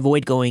 I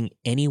avoid going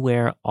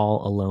anywhere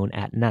all alone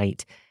at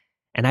night,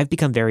 and I've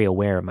become very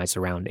aware of my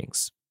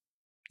surroundings.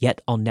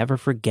 Yet I'll never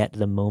forget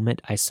the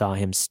moment I saw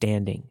him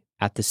standing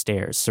at the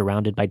stairs,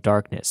 surrounded by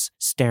darkness,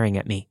 staring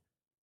at me.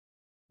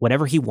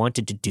 Whatever he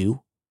wanted to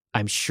do,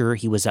 I'm sure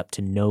he was up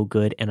to no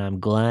good, and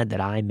I'm glad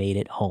that I made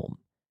it home.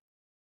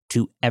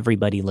 To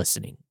everybody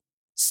listening,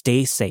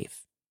 stay safe.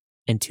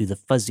 And to the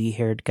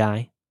fuzzy-haired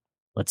guy,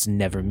 let's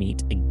never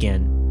meet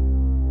again.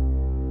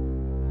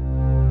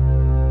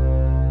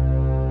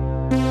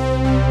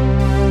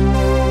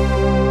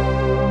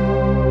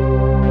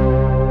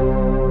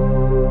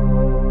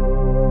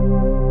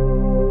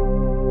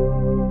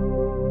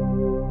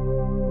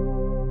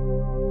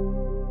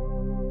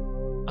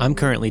 I'm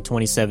currently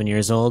 27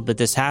 years old, but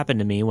this happened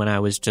to me when I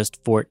was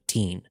just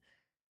 14.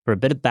 For a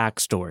bit of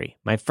backstory,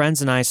 my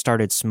friends and I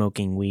started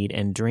smoking weed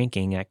and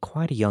drinking at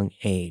quite a young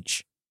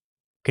age.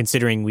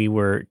 Considering we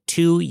were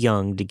too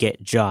young to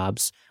get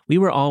jobs, we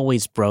were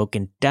always broke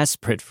and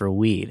desperate for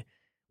weed.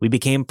 We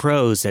became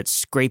pros at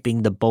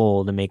scraping the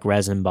bowl to make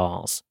resin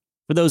balls.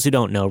 For those who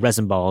don't know,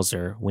 resin balls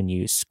are when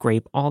you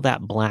scrape all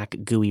that black,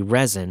 gooey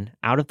resin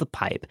out of the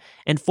pipe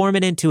and form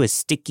it into a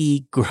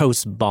sticky,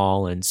 gross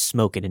ball and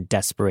smoke it in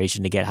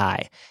desperation to get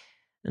high.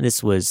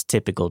 This was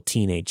typical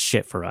teenage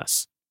shit for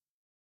us.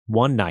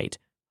 One night,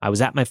 I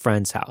was at my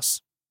friend's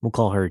house. We'll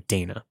call her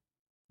Dana.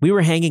 We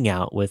were hanging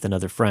out with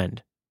another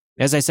friend.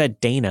 As I said,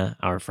 Dana,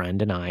 our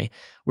friend, and I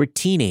were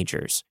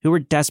teenagers who were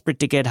desperate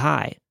to get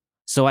high,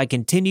 so I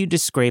continued to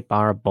scrape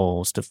our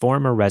bowls to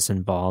form a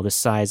resin ball the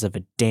size of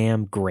a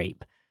damn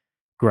grape.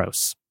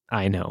 Gross,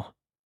 I know.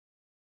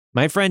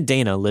 My friend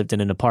Dana lived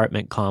in an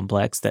apartment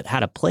complex that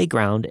had a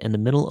playground in the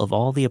middle of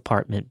all the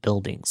apartment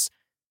buildings.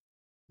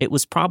 It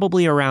was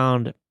probably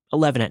around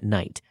 11 at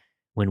night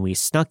when we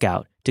snuck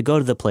out to go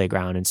to the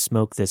playground and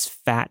smoke this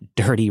fat,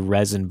 dirty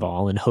resin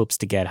ball in hopes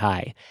to get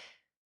high.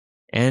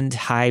 And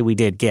high we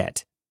did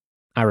get.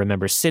 I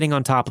remember sitting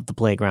on top of the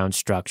playground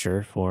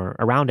structure for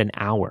around an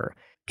hour,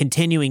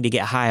 continuing to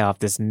get high off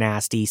this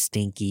nasty,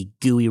 stinky,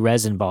 gooey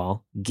resin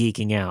ball,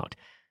 geeking out.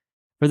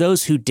 For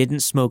those who didn't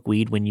smoke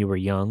weed when you were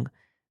young,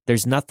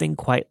 there's nothing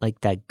quite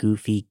like that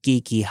goofy,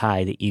 geeky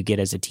high that you get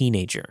as a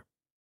teenager.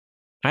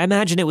 I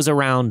imagine it was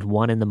around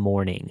 1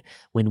 a.m.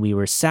 when we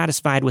were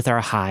satisfied with our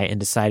high and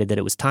decided that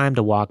it was time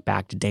to walk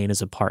back to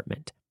Dana's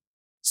apartment.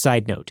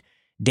 Side note,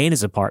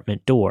 Dana's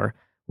apartment door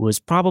was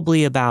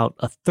probably about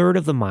a third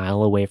of the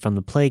mile away from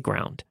the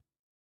playground.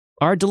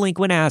 Our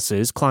delinquent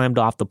asses climbed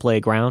off the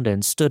playground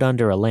and stood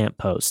under a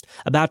lamppost,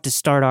 about to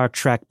start our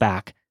trek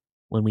back,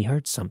 when we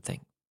heard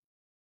something.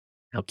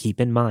 Now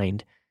keep in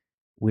mind,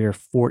 we're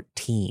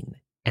 14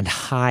 and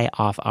high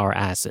off our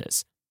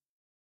asses.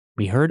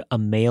 We heard a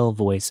male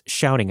voice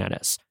shouting at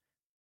us.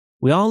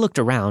 We all looked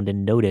around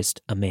and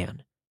noticed a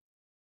man.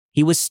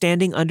 He was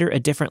standing under a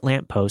different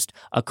lamppost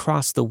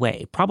across the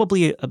way,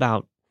 probably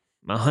about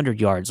 100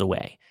 yards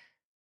away.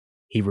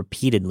 He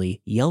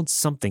repeatedly yelled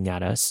something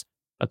at us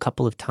a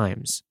couple of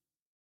times.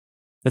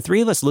 The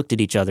three of us looked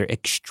at each other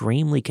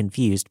extremely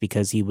confused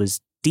because he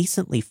was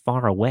decently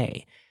far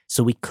away,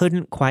 so we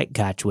couldn't quite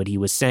catch what he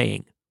was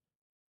saying.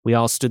 We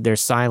all stood there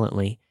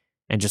silently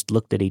and just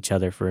looked at each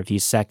other for a few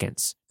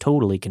seconds,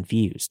 totally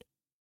confused.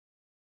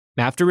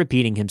 After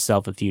repeating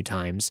himself a few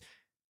times,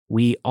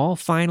 we all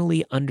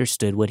finally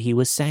understood what he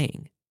was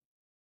saying.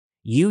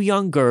 "You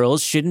young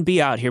girls shouldn't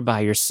be out here by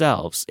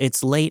yourselves.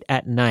 It's late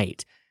at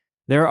night.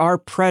 There are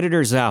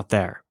predators out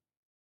there."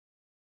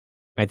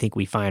 I think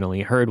we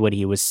finally heard what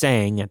he was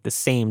saying at the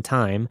same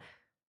time,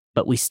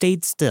 but we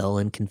stayed still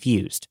and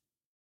confused.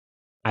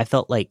 I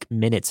felt like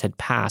minutes had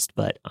passed,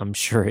 but I'm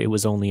sure it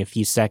was only a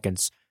few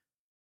seconds.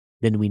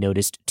 Then we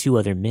noticed 2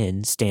 other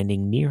men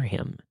standing near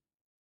him.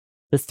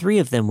 The 3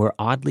 of them were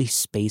oddly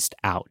spaced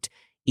out,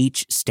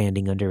 each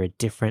standing under a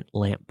different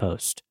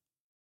lamppost.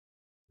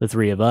 The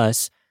 3 of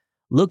us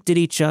looked at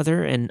each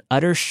other in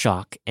utter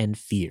shock and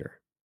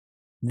fear.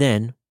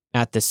 Then,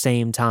 at the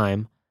same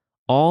time,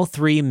 all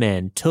three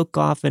men took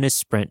off in a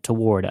sprint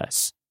toward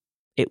us.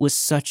 It was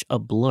such a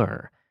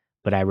blur,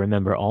 but I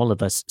remember all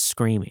of us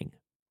screaming,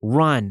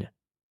 "Run!"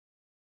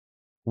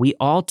 We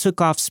all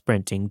took off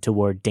sprinting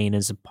toward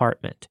Dana's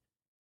apartment.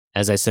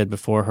 As I said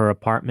before, her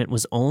apartment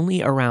was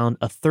only around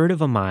a third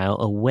of a mile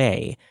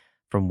away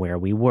from where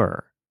we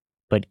were,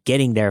 but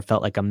getting there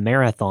felt like a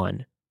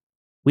marathon.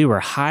 We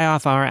were high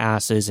off our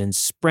asses and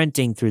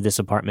sprinting through this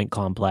apartment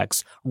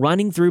complex,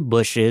 running through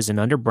bushes and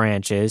under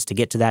branches to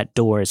get to that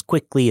door as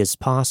quickly as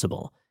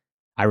possible.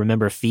 I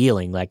remember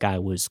feeling like I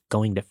was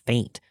going to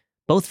faint,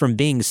 both from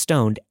being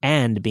stoned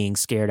and being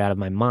scared out of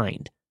my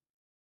mind.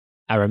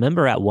 I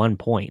remember at one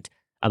point,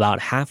 about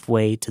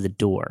halfway to the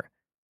door,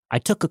 I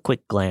took a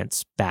quick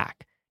glance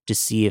back to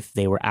see if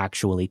they were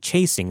actually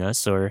chasing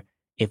us or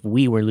if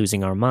we were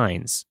losing our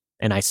minds,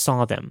 and I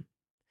saw them.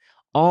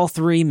 All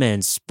three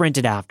men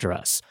sprinted after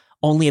us,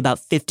 only about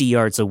 50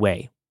 yards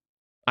away.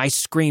 I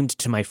screamed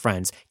to my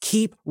friends,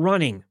 "Keep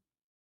running!"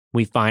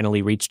 We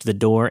finally reached the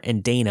door,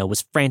 and Dana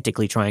was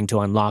frantically trying to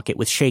unlock it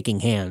with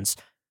shaking hands.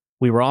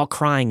 We were all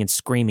crying and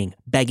screaming,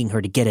 begging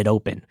her to get it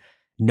open,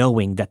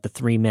 knowing that the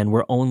three men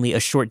were only a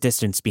short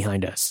distance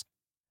behind us.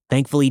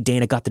 Thankfully,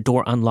 Dana got the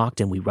door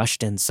unlocked and we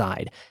rushed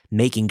inside,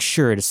 making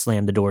sure to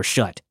slam the door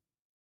shut.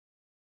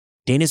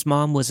 Dana's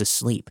mom was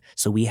asleep,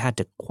 so we had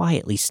to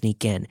quietly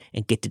sneak in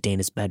and get to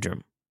Dana's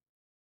bedroom.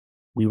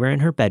 We were in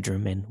her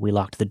bedroom and we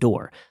locked the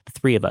door, the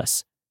three of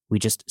us. We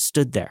just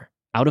stood there,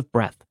 out of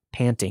breath,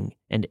 panting,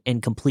 and in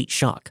complete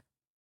shock.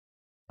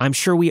 I'm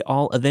sure we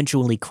all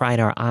eventually cried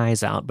our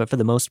eyes out, but for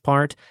the most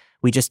part,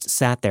 we just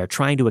sat there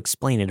trying to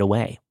explain it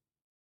away.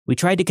 We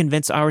tried to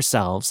convince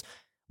ourselves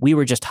we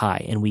were just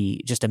high and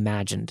we just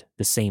imagined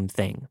the same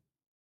thing.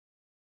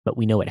 But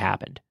we know it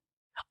happened.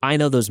 I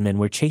know those men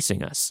were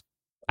chasing us.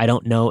 I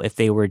don't know if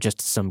they were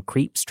just some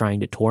creeps trying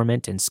to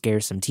torment and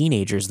scare some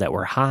teenagers that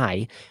were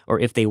high, or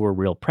if they were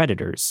real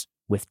predators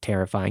with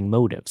terrifying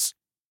motives.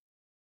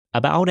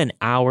 About an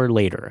hour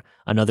later,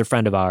 another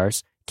friend of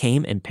ours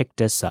came and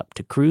picked us up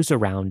to cruise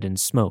around and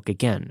smoke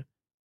again.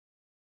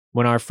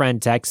 When our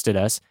friend texted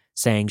us,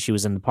 saying she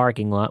was in the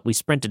parking lot, we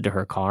sprinted to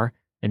her car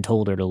and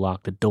told her to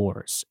lock the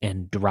doors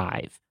and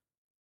drive.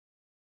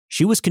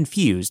 She was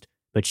confused,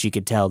 but she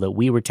could tell that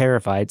we were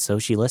terrified, so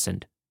she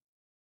listened.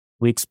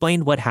 We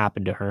explained what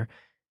happened to her,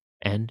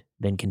 and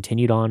then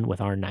continued on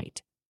with our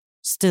night,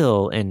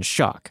 still in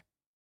shock.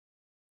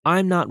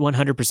 I'm not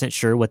 100%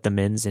 sure what the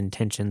men's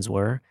intentions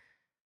were,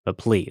 but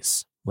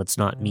please, let's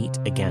not meet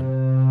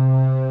again.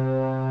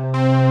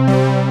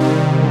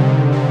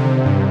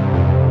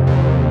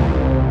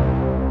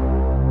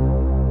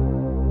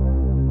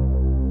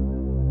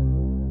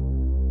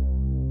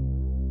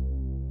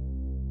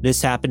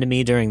 This happened to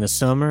me during the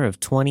summer of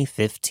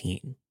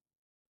 2015.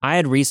 I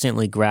had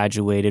recently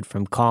graduated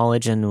from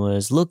college and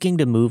was looking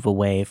to move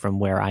away from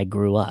where I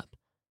grew up.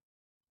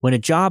 When a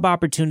job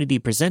opportunity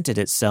presented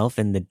itself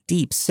in the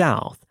deep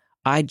South,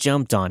 I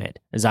jumped on it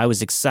as I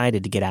was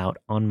excited to get out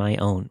on my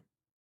own.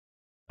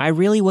 I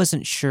really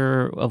wasn't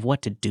sure of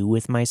what to do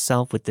with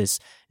myself with this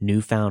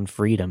newfound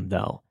freedom,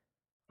 though.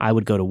 I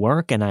would go to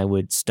work and I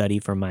would study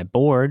for my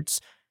boards,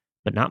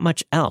 but not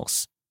much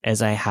else,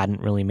 as I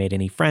hadn't really made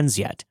any friends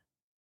yet.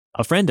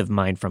 A friend of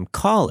mine from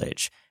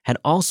college had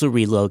also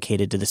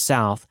relocated to the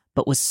South,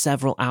 but was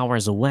several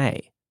hours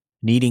away.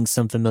 Needing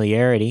some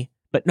familiarity,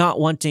 but not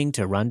wanting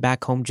to run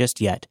back home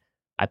just yet,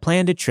 I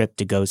planned a trip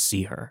to go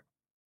see her.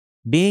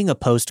 Being a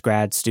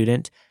post-grad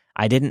student,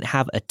 I didn't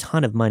have a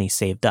ton of money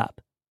saved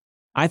up.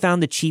 I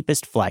found the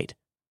cheapest flight,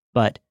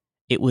 but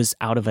it was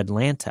out of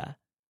Atlanta,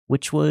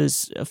 which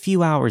was a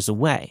few hours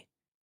away.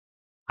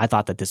 I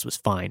thought that this was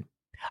fine.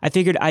 I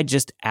figured I'd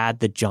just add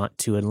the jaunt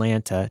to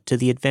Atlanta to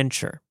the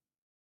adventure.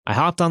 I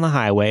hopped on the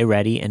highway,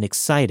 ready and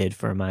excited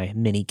for my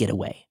mini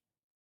getaway.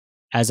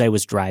 As I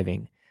was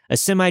driving, a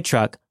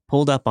semi-truck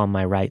pulled up on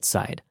my right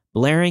side,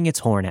 blaring its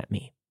horn at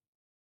me.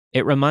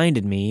 It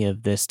reminded me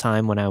of this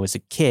time when I was a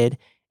kid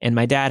and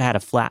my dad had a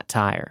flat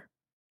tire.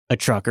 A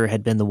trucker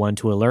had been the one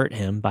to alert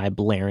him by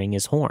blaring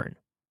his horn.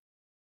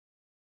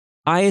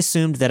 I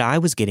assumed that I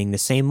was getting the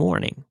same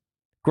warning.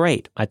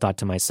 Great, I thought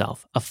to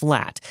myself, a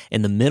flat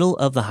in the middle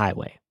of the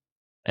highway,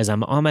 as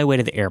I'm on my way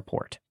to the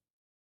airport.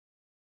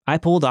 I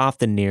pulled off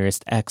the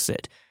nearest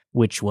exit,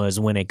 which was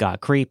when it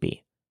got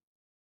creepy.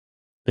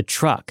 The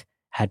truck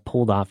had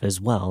pulled off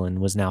as well and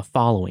was now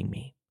following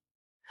me.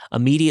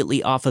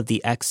 Immediately off of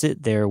the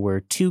exit, there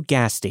were two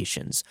gas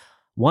stations.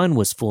 One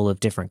was full of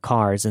different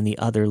cars and the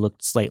other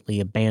looked slightly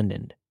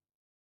abandoned.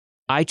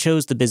 I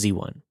chose the busy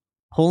one,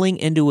 pulling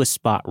into a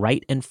spot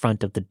right in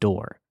front of the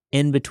door,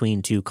 in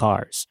between two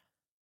cars.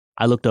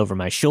 I looked over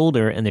my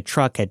shoulder and the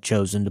truck had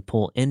chosen to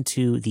pull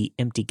into the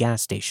empty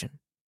gas station.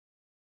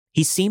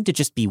 He seemed to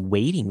just be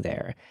waiting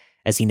there,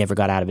 as he never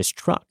got out of his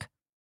truck.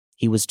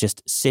 He was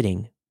just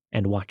sitting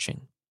and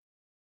watching.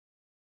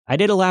 I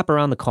did a lap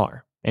around the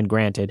car, and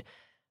granted,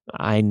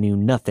 I knew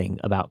nothing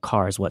about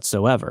cars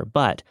whatsoever,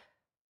 but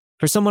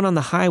for someone on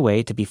the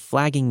highway to be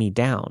flagging me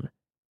down,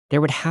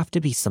 there would have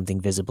to be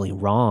something visibly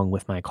wrong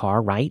with my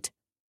car, right?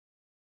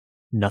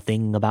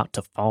 Nothing about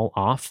to fall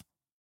off.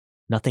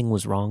 Nothing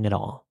was wrong at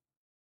all.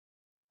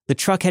 The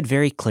truck had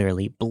very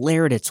clearly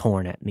blared its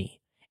horn at me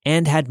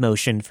and had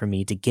motioned for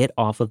me to get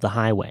off of the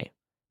highway.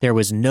 There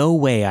was no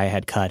way I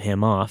had cut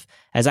him off,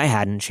 as I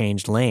hadn't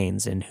changed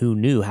lanes in who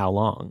knew how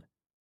long.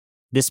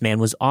 This man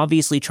was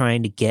obviously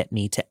trying to get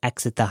me to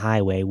exit the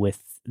highway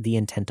with the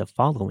intent of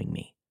following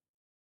me.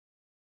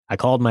 I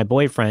called my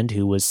boyfriend,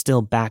 who was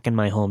still back in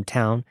my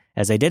hometown,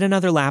 as I did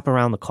another lap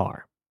around the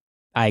car.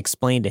 I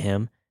explained to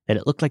him that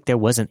it looked like there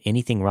wasn't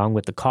anything wrong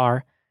with the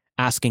car,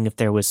 asking if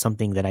there was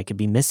something that I could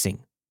be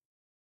missing.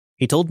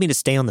 He told me to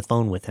stay on the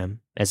phone with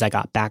him as I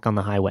got back on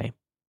the highway.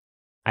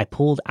 I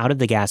pulled out of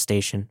the gas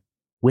station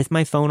with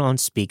my phone on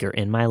speaker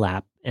in my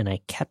lap, and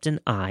I kept an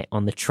eye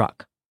on the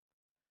truck.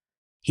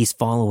 "He's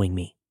following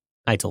me,"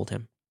 I told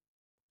him.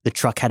 The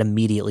truck had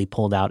immediately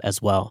pulled out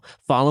as well,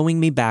 following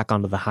me back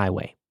onto the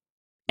highway.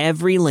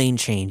 Every lane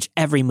change,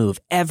 every move,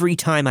 every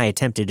time I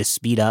attempted to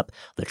speed up,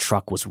 the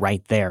truck was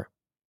right there.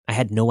 I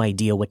had no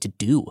idea what to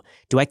do.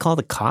 Do I call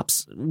the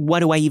cops? What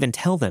do I even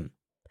tell them?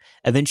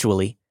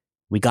 Eventually,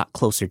 we got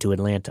closer to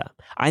Atlanta.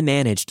 I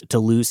managed to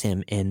lose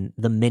him in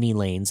the many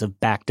lanes of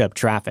backed up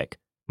traffic.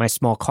 My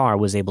small car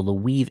was able to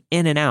weave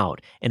in and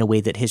out in a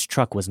way that his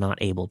truck was not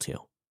able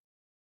to.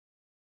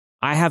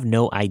 I have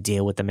no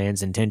idea what the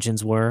man's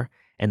intentions were,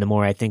 and the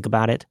more I think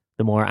about it,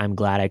 the more I'm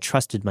glad I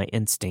trusted my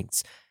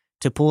instincts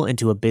to pull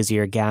into a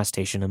busier gas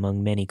station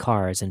among many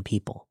cars and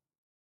people.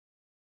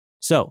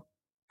 So,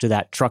 to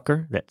that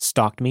trucker that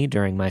stalked me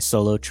during my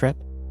solo trip,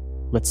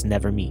 let's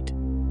never meet.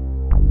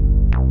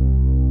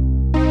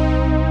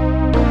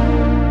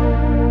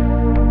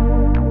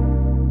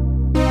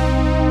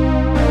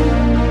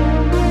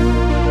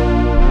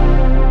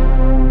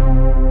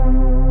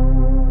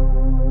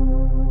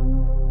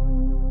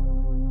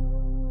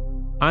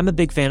 I'm a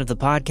big fan of the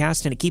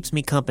podcast, and it keeps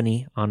me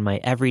company on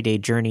my everyday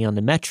journey on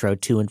the metro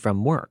to and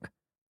from work.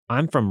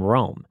 I'm from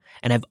Rome,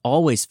 and I've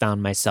always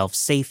found myself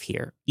safe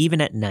here,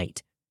 even at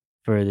night,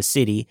 for the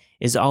city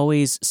is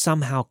always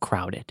somehow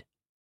crowded.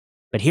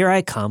 But here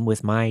I come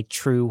with my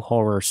true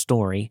horror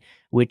story,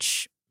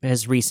 which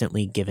has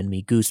recently given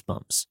me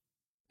goosebumps.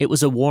 It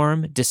was a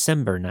warm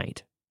December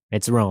night.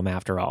 It's Rome,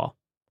 after all.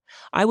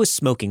 I was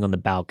smoking on the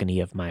balcony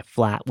of my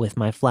flat with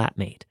my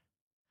flatmate.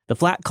 The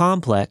flat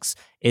complex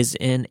is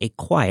in a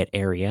quiet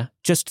area,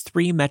 just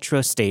 3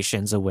 metro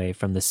stations away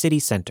from the city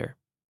center.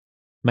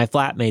 My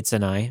flatmates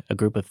and I, a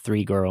group of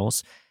 3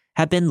 girls,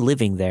 have been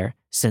living there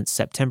since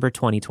September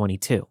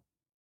 2022.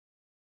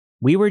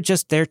 We were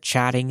just there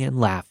chatting and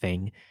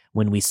laughing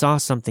when we saw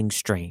something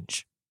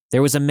strange.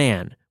 There was a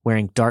man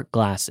wearing dark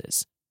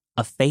glasses,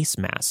 a face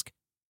mask,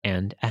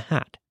 and a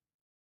hat.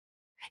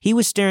 He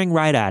was staring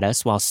right at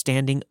us while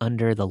standing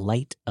under the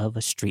light of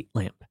a street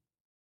lamp.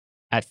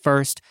 At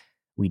first,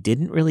 we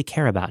didn't really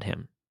care about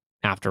him.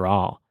 After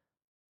all,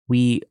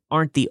 we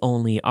aren't the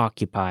only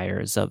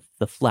occupiers of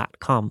the flat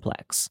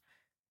complex,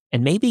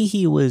 and maybe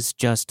he was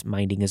just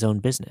minding his own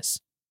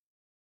business.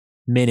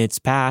 Minutes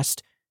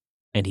passed,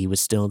 and he was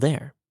still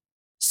there,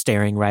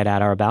 staring right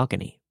at our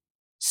balcony,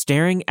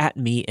 staring at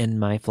me and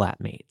my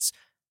flatmates.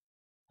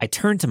 I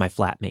turned to my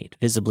flatmate,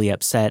 visibly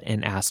upset,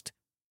 and asked,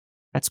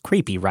 "That's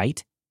creepy,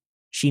 right?"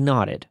 She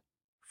nodded,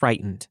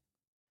 frightened.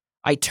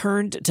 I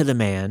turned to the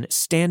man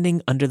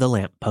standing under the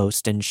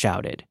lamppost and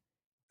shouted,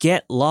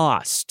 "Get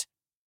lost!"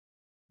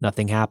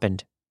 Nothing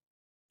happened.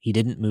 He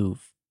didn't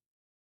move.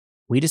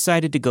 We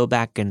decided to go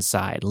back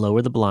inside,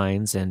 lower the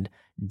blinds, and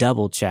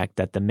double-check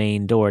that the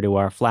main door to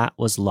our flat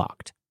was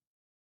locked.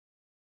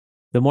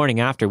 The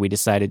morning after, we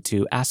decided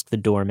to ask the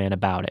doorman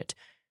about it.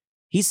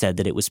 He said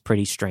that it was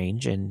pretty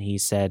strange, and he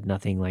said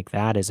nothing like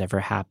that has ever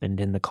happened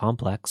in the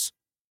complex.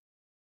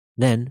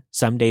 Then,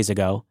 some days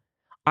ago,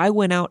 I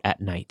went out at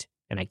night,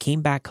 and I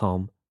came back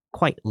home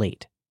quite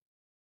late.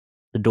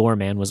 The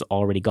doorman was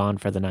already gone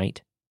for the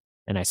night,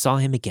 and I saw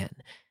him again,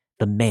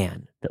 the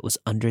man that was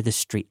under the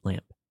street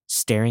lamp,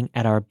 staring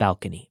at our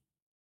balcony.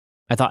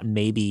 I thought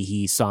maybe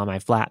he saw my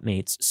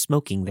flatmates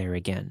smoking there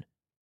again.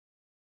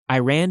 I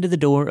ran to the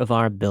door of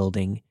our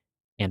building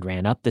and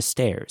ran up the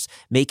stairs,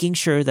 making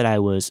sure that I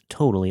was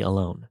totally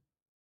alone.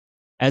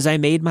 As I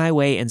made my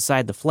way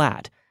inside the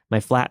flat, my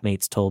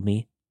flatmates told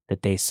me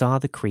that they saw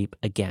the creep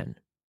again,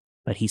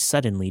 but he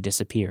suddenly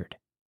disappeared.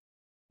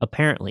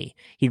 Apparently,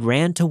 he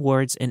ran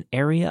towards an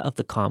area of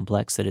the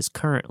complex that is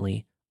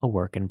currently a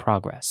work in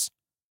progress.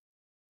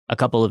 A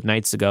couple of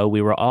nights ago,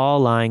 we were all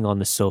lying on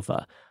the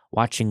sofa,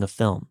 watching a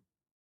film,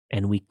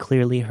 and we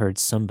clearly heard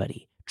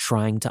somebody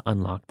trying to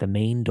unlock the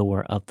main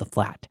door of the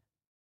flat.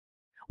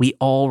 We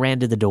all ran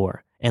to the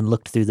door and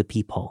looked through the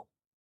peephole.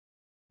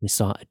 We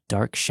saw a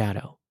dark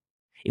shadow.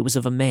 It was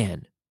of a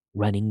man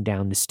running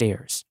down the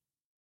stairs.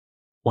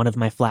 One of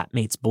my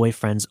flatmate's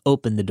boyfriends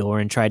opened the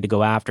door and tried to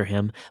go after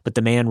him, but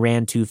the man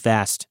ran too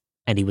fast,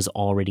 and he was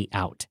already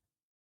out.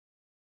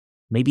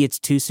 Maybe it's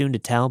too soon to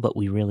tell, but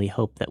we really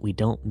hope that we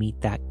don't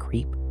meet that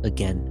creep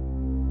again.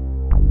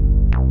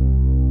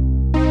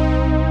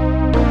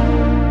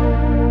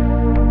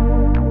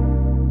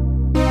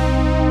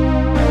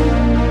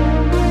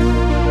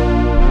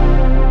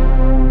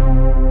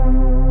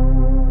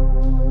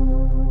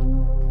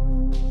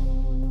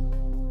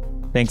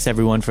 Thanks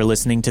everyone for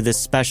listening to this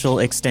special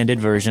extended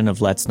version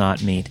of Let's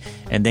Not Meet,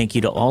 and thank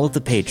you to all of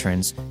the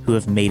patrons who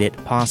have made it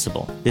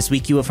possible. This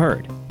week you have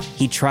heard,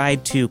 he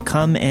tried to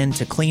come in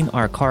to clean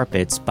our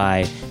carpets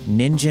by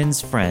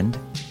Ninjin's Friend,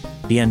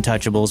 The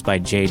Untouchables by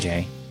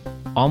JJ,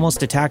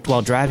 Almost Attacked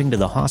While Driving to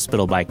the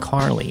Hospital by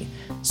Carly,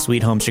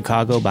 Sweet Home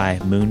Chicago by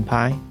Moon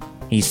Pie,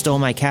 He Stole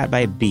My Cat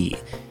by B,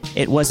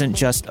 It Wasn't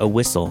Just a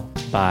Whistle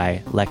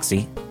by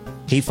Lexi,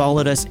 He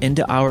Followed Us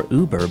Into Our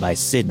Uber by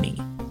Sydney,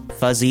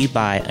 Fuzzy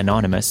by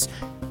Anonymous,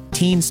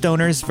 Teen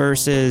Stoners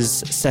vs.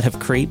 Set of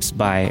Creeps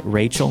by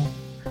Rachel,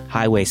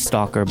 Highway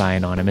Stalker by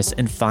Anonymous,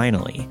 and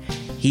finally,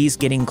 He's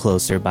Getting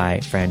Closer by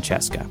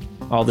Francesca.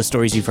 All the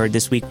stories you've heard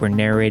this week were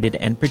narrated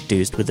and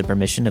produced with the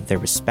permission of their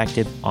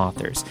respective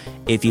authors.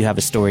 If you have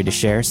a story to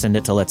share, send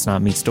it to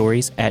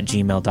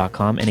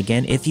letsnotmeetstories@gmail.com. And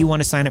again, if you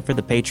want to sign up for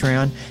the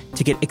Patreon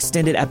to get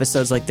extended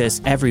episodes like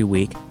this every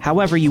week,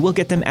 however, you will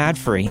get them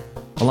ad-free,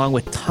 along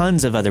with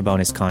tons of other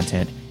bonus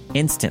content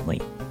instantly.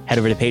 Head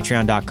over to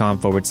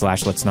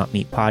patreon.com/Let's Not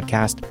Meet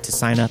podcast to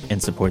sign up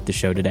and support the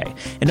show today.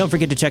 And don't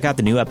forget to check out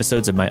the new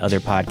episodes of my other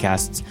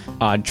podcasts,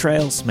 Odd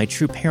Trails, my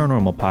true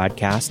paranormal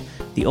podcast,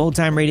 the Old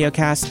Time Radio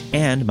Cast,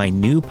 and my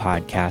new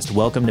podcast,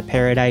 Welcome to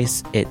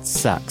Paradise, It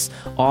Sucks,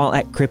 all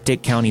at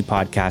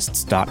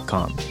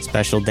crypticcountypodcasts.com.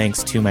 Special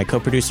thanks to my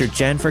co-producer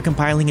Jen for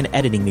compiling and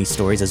editing these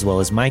stories, as well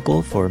as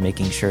Michael for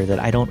making sure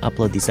that I don't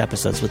upload these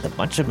episodes with a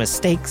bunch of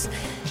mistakes.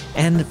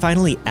 And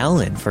finally,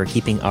 Ellen for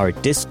keeping our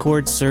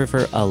Discord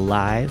server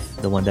alive,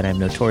 the one that I'm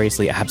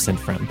notoriously absent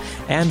from.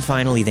 And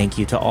finally, thank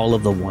you to all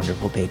of the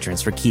wonderful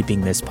patrons for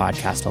keeping this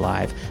podcast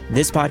alive.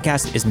 This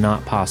podcast is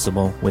not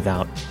possible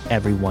without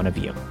every one of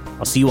you.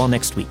 I'll see you all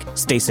next week.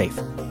 Stay safe.